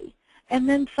quickly. And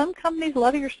then some companies, a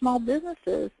lot of your small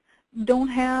businesses, don't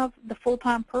have the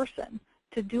full-time person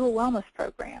to do a wellness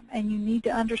program, and you need to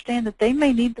understand that they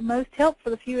may need the most help for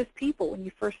the fewest people when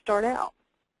you first start out.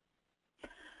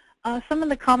 Some of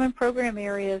the common program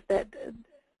areas that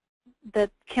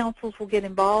councils will get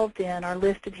involved in are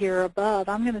listed here above.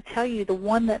 I'm going to tell you the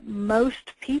one that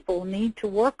most people need to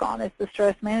work on is the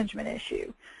stress management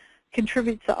issue.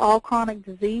 Contributes to all chronic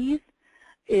disease,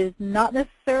 is not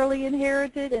necessarily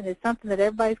inherited, and is something that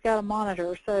everybody's got to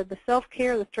monitor. So the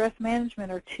self-care, the stress management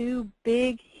are two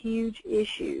big, huge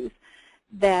issues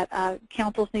that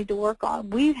councils need to work on.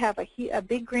 We have a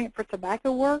big grant for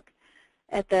tobacco work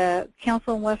at the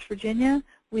council in West Virginia.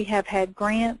 We have had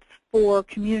grants for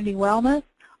community wellness.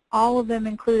 All of them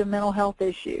include a mental health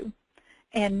issue.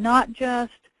 And not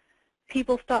just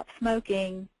people stop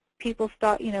smoking, people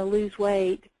stop, lose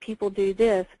weight, people do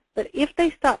this. But if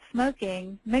they stop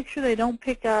smoking, make sure they don't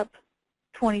pick up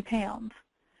 20 pounds.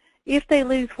 If they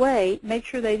lose weight, make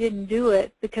sure they didn't do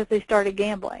it because they started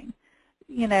gambling.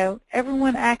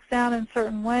 Everyone acts out in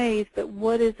certain ways, but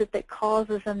what is it that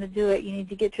causes them to do it? You need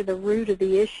to get to the root of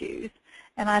the issues.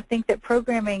 And I think that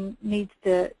programming needs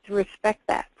to respect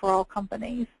that for all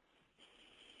companies.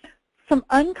 Some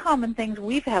uncommon things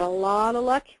we've had a lot of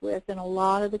luck with in a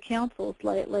lot of the councils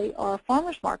lately are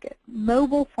farmers market,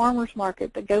 mobile farmers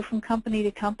market that go from company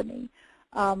to company,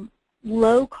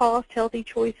 low-cost healthy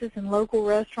choices in local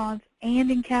restaurants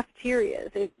and in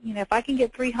cafeterias. If I can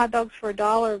get 3 hot dogs for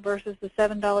 $1 versus the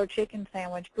 $7 chicken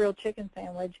sandwich, grilled chicken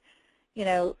sandwich,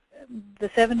 the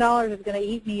 $7 is going to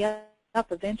eat me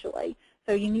up eventually.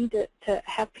 So you need to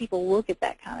have people look at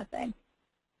that kind of thing.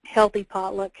 Healthy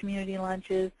potluck community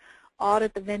lunches,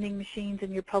 audit the vending machines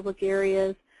in your public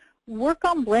areas, work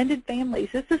on blended families.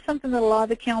 This is something that a lot of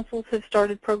the councils have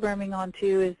started programming on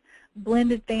too, is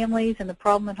blended families, and the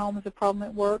problem at home is a problem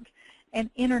at work, and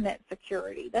internet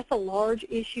security. That's a large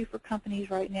issue for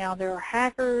companies right now. There are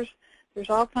hackers.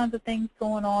 There's all kinds of things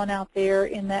going on out there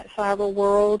in that cyber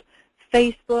world,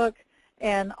 Facebook,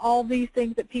 and all these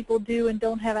things that people do and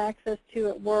don't have access to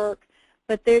at work.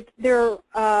 But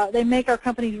they make our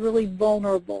companies really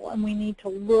vulnerable, and we need to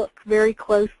look very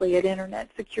closely at internet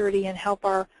security and help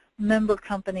our member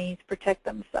companies protect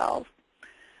themselves.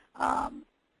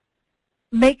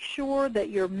 Make sure that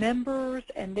your members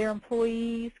and their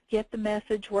employees get the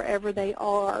message wherever they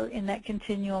are in that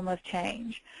continuum of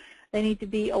change. They need to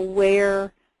be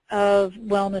aware of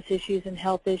wellness issues and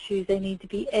health issues. They need to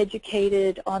be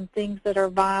educated on things that are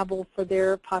viable for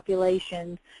their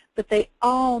population, but they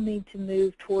all need to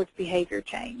move towards behavior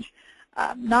change.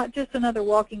 Not just another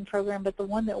walking program, but the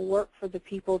one that will work for the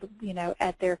people,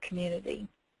 at their community.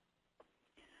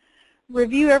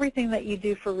 Review everything that you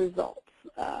do for results.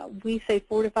 We say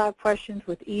 4 to 5 questions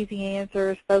with easy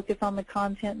answers. Focus on the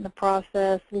content and the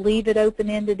process. Leave it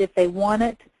open-ended if they want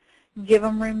it. Give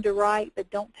them room to write, but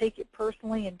don't take it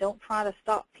personally, and don't try to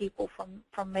stop people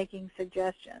from making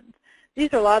suggestions.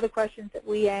 These are a lot of the questions that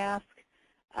we ask,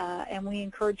 and we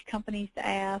encourage companies to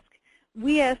ask.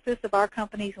 We ask this of our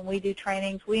companies when we do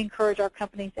trainings. We encourage our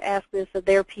companies to ask this of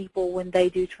their people when they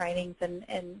do trainings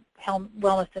and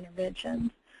wellness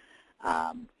interventions.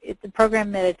 The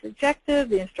program met its objective.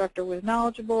 The instructor was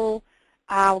knowledgeable.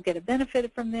 I'll get a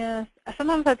benefit from this.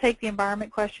 Sometimes I take the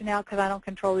environment question out because I don't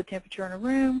control the temperature in a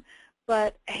room,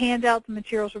 but hand out the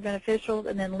materials are beneficial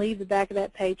and then leave the back of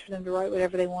that page for them to write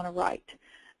whatever they want to write.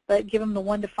 But give them the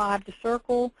 1 to 5 to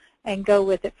circle and go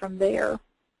with it from there.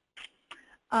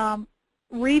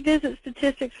 Revisit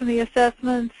statistics from the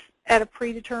assessments at a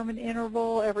predetermined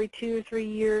interval every 2 or 3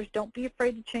 years. Don't be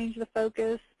afraid to change the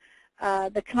focus.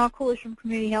 The Canal Coalition for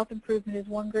Community Health Improvement is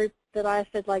one group that I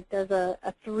said does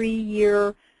a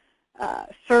 3-year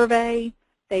survey.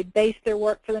 They base their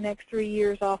work for the next 3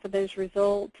 years off of those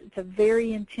results. It's a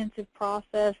very intensive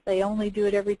process. They only do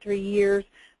it every 3 years,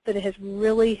 but it has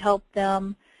really helped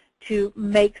them to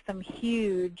make some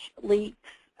huge leaps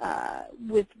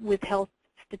with health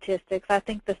statistics. I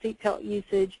think the seatbelt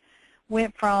usage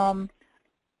went from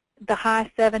the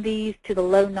high 70s to the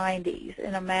low 90s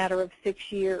in a matter of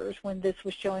 6 years when this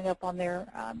was showing up on their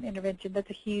intervention. That's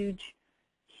a huge,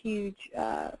 huge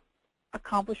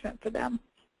accomplishment for them.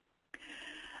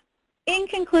 In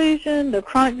conclusion, the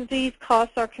chronic disease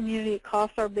costs our community, it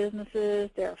costs our businesses.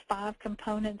 There are 5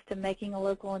 components to making a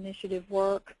local initiative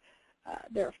work.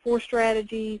 There are 4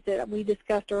 strategies that we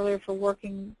discussed earlier for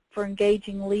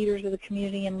engaging leaders of the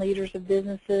community and leaders of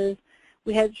businesses.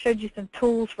 We showed you some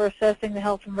tools for assessing the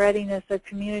health and readiness of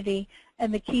community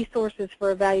and the key sources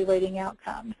for evaluating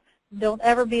outcomes. Don't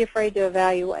ever be afraid to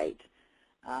evaluate.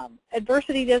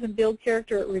 Adversity doesn't build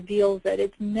character, it reveals it.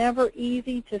 It's never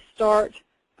easy to start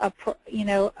a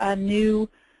new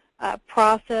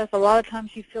process. A lot of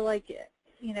times you feel like,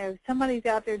 somebody's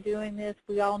out there doing this,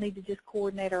 we all need to just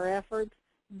coordinate our efforts.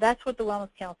 That's what the Wellness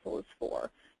Council is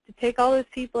for, to take all those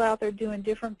people out there doing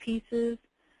different pieces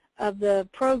of the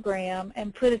program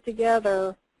and put it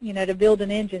together, to build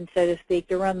an engine, so to speak,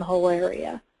 to run the whole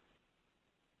area.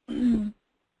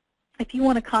 If you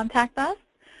want to contact us,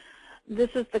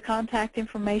 this is the contact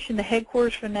information. The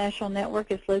headquarters for the National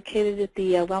Network is located at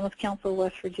the Wellness Council of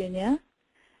West Virginia,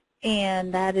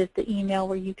 and that is the email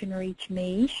where you can reach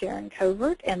me, Sharon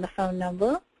Covert, and the phone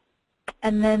number.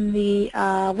 And then the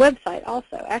website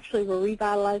also. Actually, we're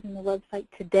revitalizing the website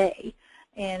today,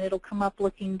 and it'll come up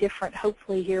looking different,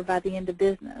 hopefully, here by the end of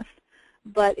business.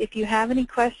 But if you have any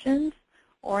questions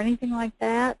or anything like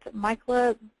that,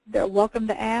 Michaela, they're welcome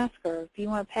to ask, or if you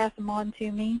want to pass them on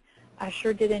to me. I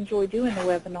sure did enjoy doing the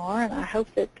webinar, and I hope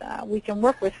that we can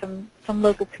work with some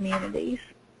local communities.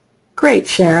 Great,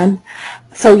 Sharon.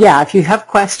 So yeah, if you have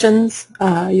questions,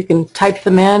 you can type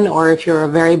them in, or if you're a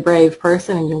very brave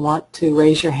person and you want to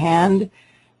raise your hand,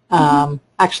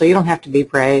 actually you don't have to be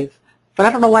brave, but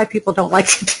I don't know why people don't like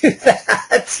to do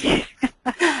that.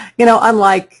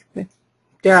 Unlike,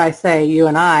 dare I say, you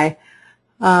and I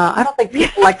don't think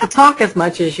people like to talk as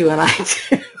much as you and I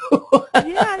do.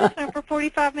 Yeah, I just went for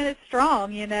 45 minutes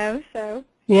strong, so.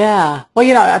 Yeah.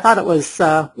 Well, I thought it was,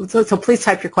 so please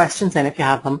type your questions in if you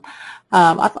have them.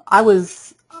 I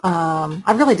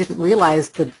really didn't realize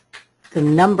the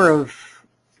number of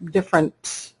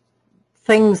different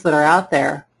things that are out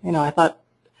there. I thought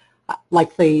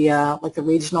like the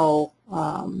regional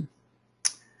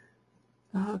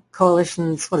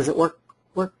coalitions, what is it,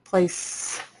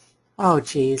 workplace, oh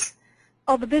geez.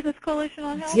 Oh, the Business Coalition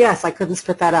on Health? Yes, I couldn't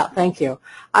spit that out. Thank you.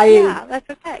 Yeah, that's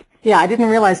okay. Yeah, I didn't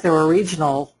realize there were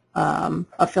regional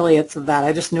affiliates of that.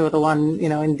 I just knew of the one,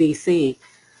 in D.C.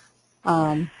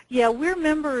 Yeah, we're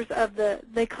members of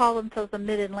they call themselves the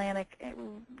Mid-Atlantic,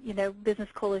 Business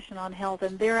Coalition on Health,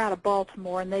 and they're out of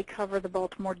Baltimore, and they cover the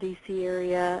Baltimore, D.C.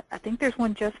 area. I think there's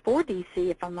one just for D.C.,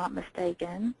 if I'm not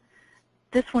mistaken.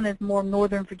 This one is more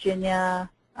Northern Virginia,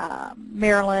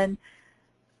 Maryland.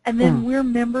 And then we're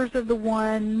members of the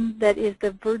one that is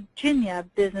the Virginia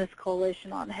Business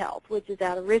Coalition on Health, which is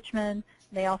out of Richmond.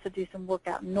 They also do some work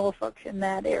out in Norfolk in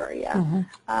that area.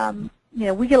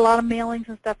 We get a lot of mailings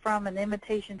and stuff from and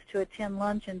invitations to attend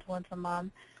luncheons once a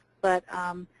month. But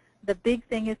the big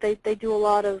thing is they do a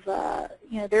lot of,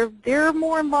 they're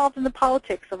more involved in the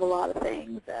politics of a lot of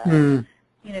things,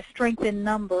 strength in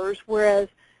numbers, whereas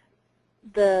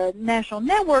the National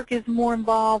Network is more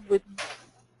involved with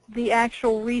the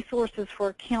actual resources for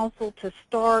a council to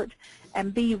start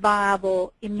and be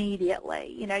viable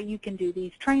immediately. You can do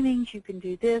these trainings, you can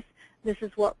do this. This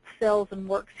is what sells and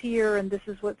works here, and this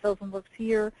is what sells and works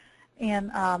here. And,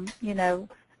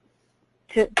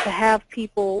 to have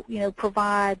people,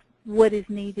 provide what is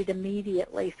needed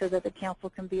immediately so that the council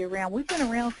can be around. We've been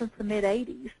around since the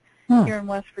mid-'80s here in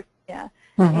West Virginia.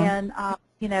 And,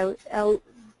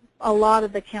 a lot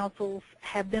of the councils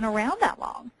have been around that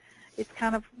long. It's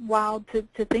kind of wild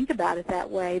to think about it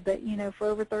that way, but, for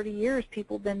over 30 years,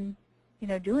 people have been,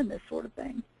 doing this sort of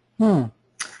thing.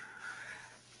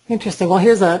 Interesting. Well,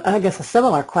 here's I guess a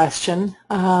similar question.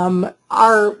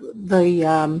 Are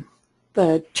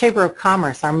the Chamber of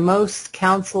Commerce, are most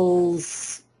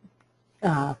councils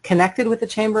connected with the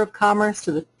Chamber of Commerce?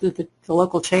 Do the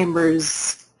local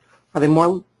chambers, are they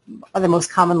most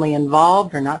commonly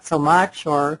involved or not so much?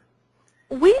 Or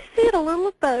we see it a little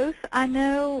of both. I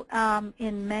know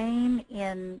in Maine,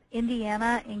 in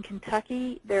Indiana, in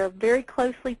Kentucky, they're very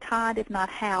closely tied, if not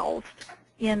housed,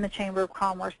 in the Chamber of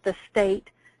Commerce, the state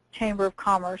Chamber of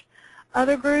Commerce.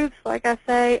 Other groups, like I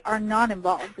say, are not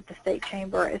involved with the state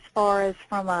chamber as far as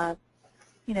from a,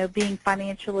 being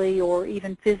financially or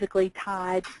even physically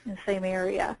tied in the same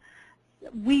area.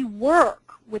 We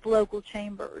work with local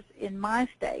chambers in my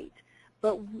state,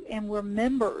 and we're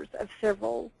members of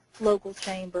several local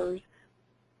chambers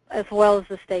as well as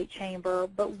the state chamber,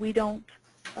 but we don't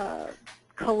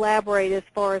collaborate as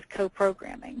far as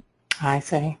co-programming. I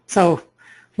see. So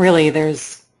really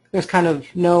there's kind of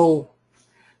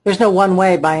there's no one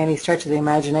way by any stretch of the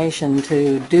imagination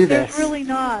to do this. There's really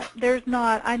not. There's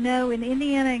not. I know in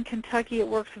Indiana and Kentucky it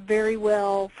works very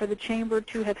well for the chamber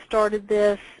to have started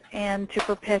this and to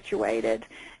perpetuate it.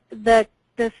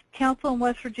 This council in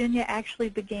West Virginia actually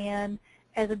began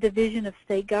as a division of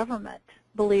state government,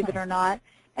 believe it or not,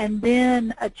 and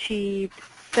then achieved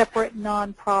separate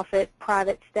nonprofit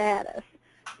private status.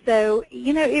 So,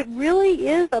 it really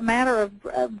is a matter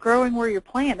of growing where you're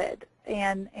planted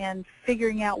and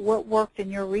figuring out what worked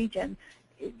in your region.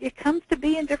 It comes to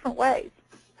be in different ways.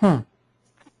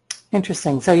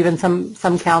 Interesting. So even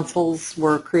some councils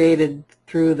were created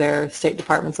through their state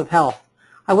departments of health.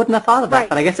 I wouldn't have thought of that, Right.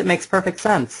 But I guess it makes perfect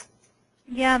sense.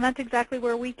 Yeah, and that's exactly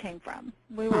where we came from.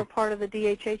 We were part of the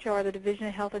DHHR, the Division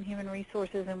of Health and Human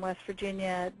Resources in West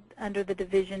Virginia, under the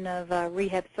Division of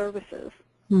Rehab Services.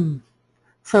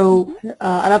 So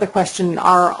another question,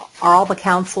 are all the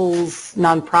councils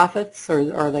nonprofits,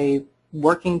 or are they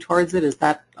working towards it? Is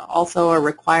that also a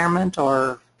requirement,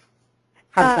 or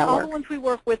how does that all work? the ones we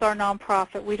work with are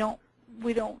nonprofit. We don't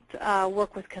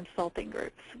work with consulting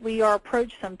groups. We are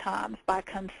approached sometimes by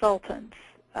consultants,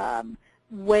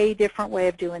 way different way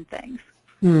of doing things.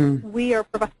 We are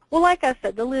well, like I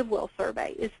said, the Live Well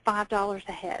survey is $5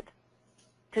 a head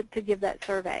to give that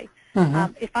survey.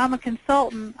 If I'm a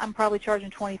consultant, I'm probably charging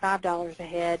 $25 a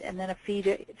head, and then a fee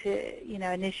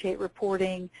to initiate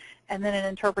reporting, and then an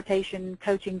interpretation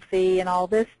coaching fee and all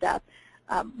this stuff.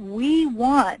 We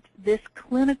want this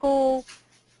clinical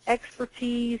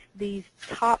expertise, these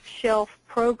top shelf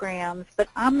programs, but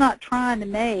I'm not trying to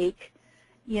make,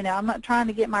 I'm not trying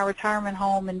to get my retirement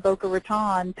home in Boca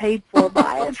Raton paid for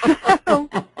by it. So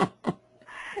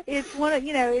it's one of,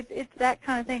 it's that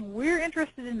kind of thing. We're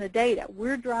interested in the data.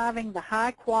 We're driving the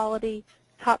high quality,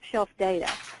 top shelf data,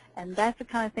 and that's the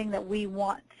kind of thing that we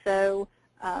want. So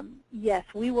yes,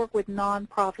 we work with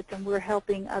nonprofits, and we're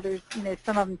helping others,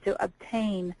 some of them to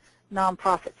obtain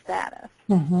nonprofit status.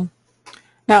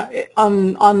 Now,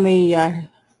 on the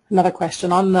another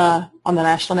question, on the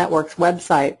National Network's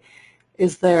website,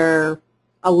 is there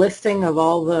a listing of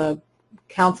all the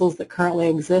councils that currently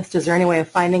exist? Is there any way of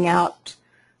finding out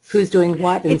who's doing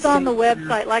what? It's on the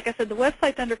website. Like I said, the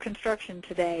website's under construction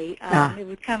today. It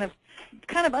was kind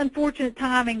of unfortunate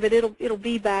timing, but it'll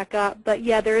be back up. But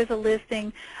yeah, there is a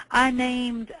listing. I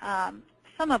named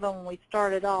some of them when we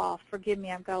started off. Forgive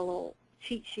me, I've got a little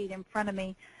cheat sheet in front of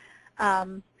me.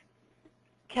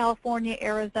 California,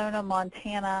 Arizona,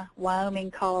 Montana,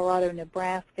 Wyoming, Colorado,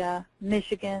 Nebraska,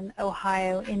 Michigan,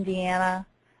 Ohio, Indiana,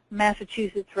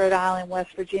 Massachusetts, Rhode Island,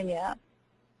 West Virginia.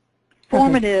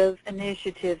 Formative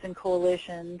initiatives and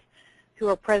coalitions who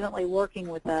are presently working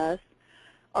with us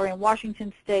are in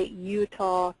Washington State,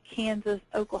 Utah, Kansas,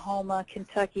 Oklahoma,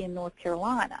 Kentucky, and North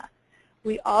Carolina.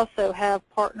 We also have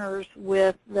partners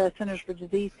with the Centers for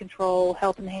Disease Control,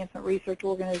 Health Enhancement Research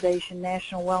Organization,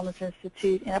 National Wellness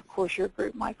Institute, and of course your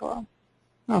group, Michael.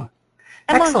 Oh,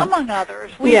 excellent. Among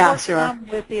others. We work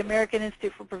with the American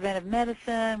Institute for Preventive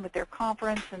Medicine, with their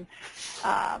conference, and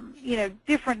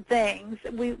different things.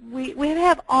 We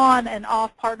have on and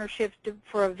off partnerships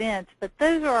for events, but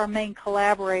those are our main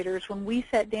collaborators when we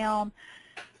sat down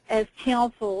as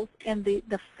councils and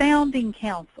the founding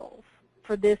councils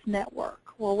for this network.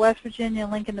 Well, West Virginia,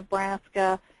 Lincoln,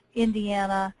 Nebraska,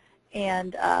 Indiana,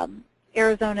 and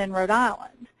Arizona and Rhode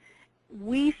Island.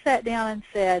 We sat down and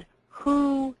said,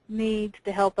 who needs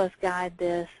to help us guide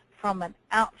this from an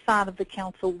outside of the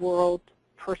council world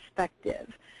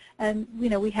perspective? And,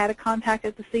 we had a contact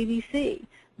at the CDC.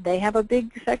 They have a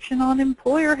big section on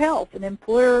employer health and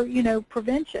employer,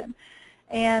 prevention.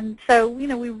 And so, we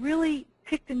really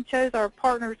picked and chose our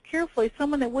partners carefully.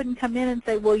 Someone that wouldn't come in and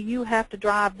say, well, you have to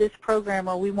drive this program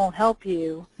or we won't help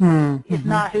you, is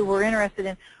not who we're interested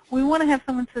in. We want to have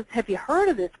someone that says, have you heard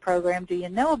of this program? Do you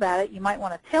know about it? You might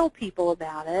want to tell people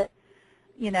about it,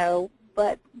 you know,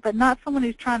 but not someone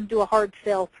who's trying to do a hard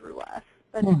sell through us.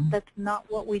 That's not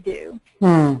what we do.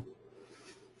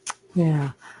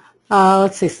 Yeah.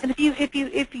 Let's see. And if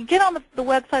you get on the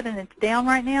website and it's down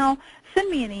right now, send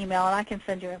me an email and I can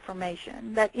send you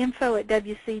information. That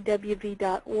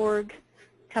info@wcwv.org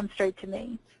comes straight to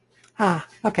me.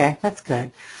 Okay, that's good.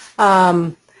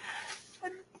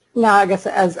 Now, I guess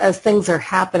as things are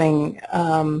happening,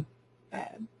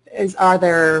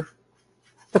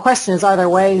 the question is, are there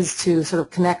ways to sort of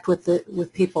connect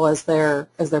with people as they're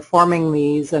forming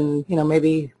these, and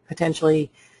maybe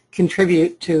potentially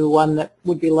contribute to one that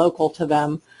would be local to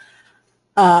them?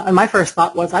 And my first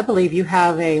thought was, I believe you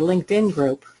have a LinkedIn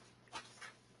group.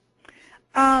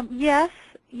 Yes.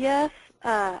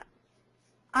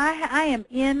 I am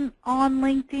on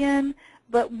LinkedIn,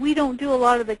 but we don't do a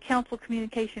lot of the council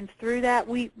communications through that.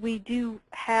 We do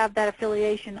have that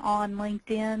affiliation on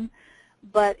LinkedIn,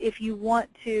 but if you want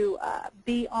to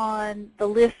be on the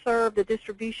listserv, the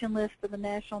distribution list for the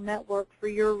national network for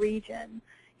your region,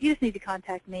 you just need to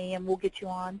contact me and we'll get you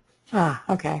on.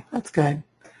 Okay, that's good.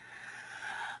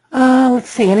 Let's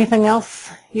see, anything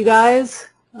else, you guys?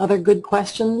 Other good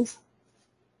questions?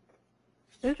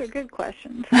 Those are good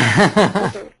questions.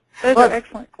 Those are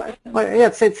excellent questions. Well,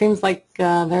 yeah, it seems like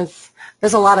there's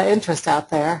a lot of interest out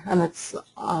there, and it's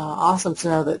awesome to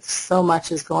know that so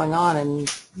much is going on, and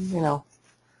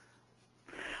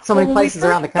so many places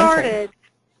around the country.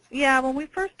 When we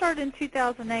first started in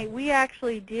 2008, we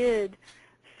actually did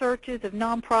searches of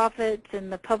nonprofits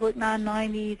and the public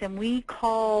 990s, and we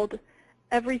called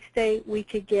every state we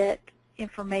could get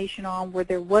information on where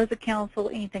there was a council,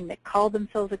 anything that called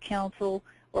themselves a council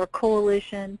or a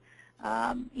coalition,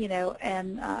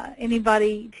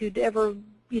 anybody who'd ever,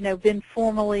 been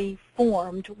formally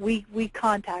formed, we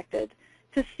contacted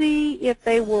to see if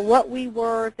they were what we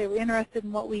were, if they were interested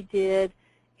in what we did,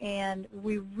 and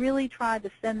we really tried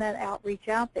to send that outreach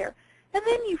out there. And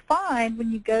then you find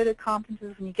when you go to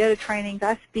conferences, when you go to trainings,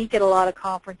 I speak at a lot of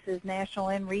conferences, national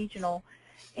and regional,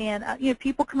 and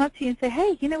people come up to you and say,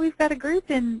 hey, we've got a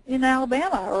group in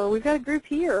Alabama, or we've got a group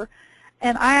here.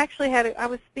 And I actually I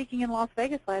was speaking in Las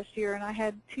Vegas last year, and I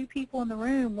had two people in the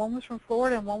room. One was from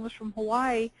Florida and one was from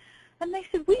Hawaii. And they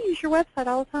said, we use your website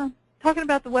all the time, talking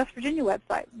about the West Virginia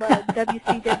website,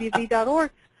 wcwv.org,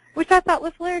 which I thought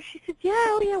was hilarious. She said,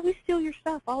 yeah, we steal your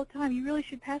stuff all the time. You really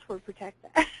should password protect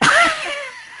that.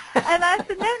 And I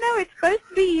said, no, it's supposed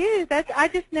to be used. I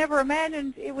just never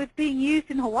imagined it was being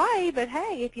used in Hawaii. But,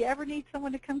 hey, if you ever need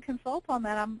someone to come consult on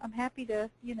that, I'm happy to,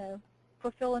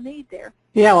 fulfill a need there.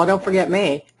 Yeah, well, don't forget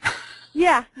me.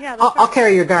 Yeah. I'll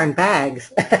carry your darn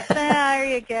bags. There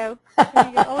you go.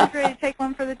 Always ready to take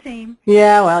one for the team.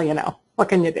 Yeah, well, what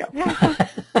can you do?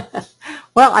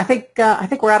 Well, I think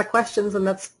we're out of questions, and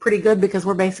that's pretty good because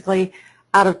we're basically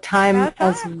out of time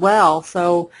as well.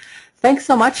 So, thanks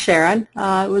so much, Sharon.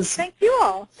 It was Thank you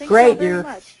all. Thank great. You all very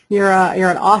much. You're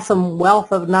an awesome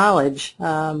wealth of knowledge.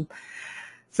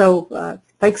 So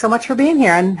thanks so much for being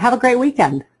here, and have a great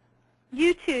weekend.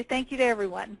 You too. Thank you to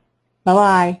everyone.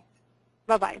 Bye-bye.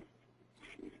 Bye-bye.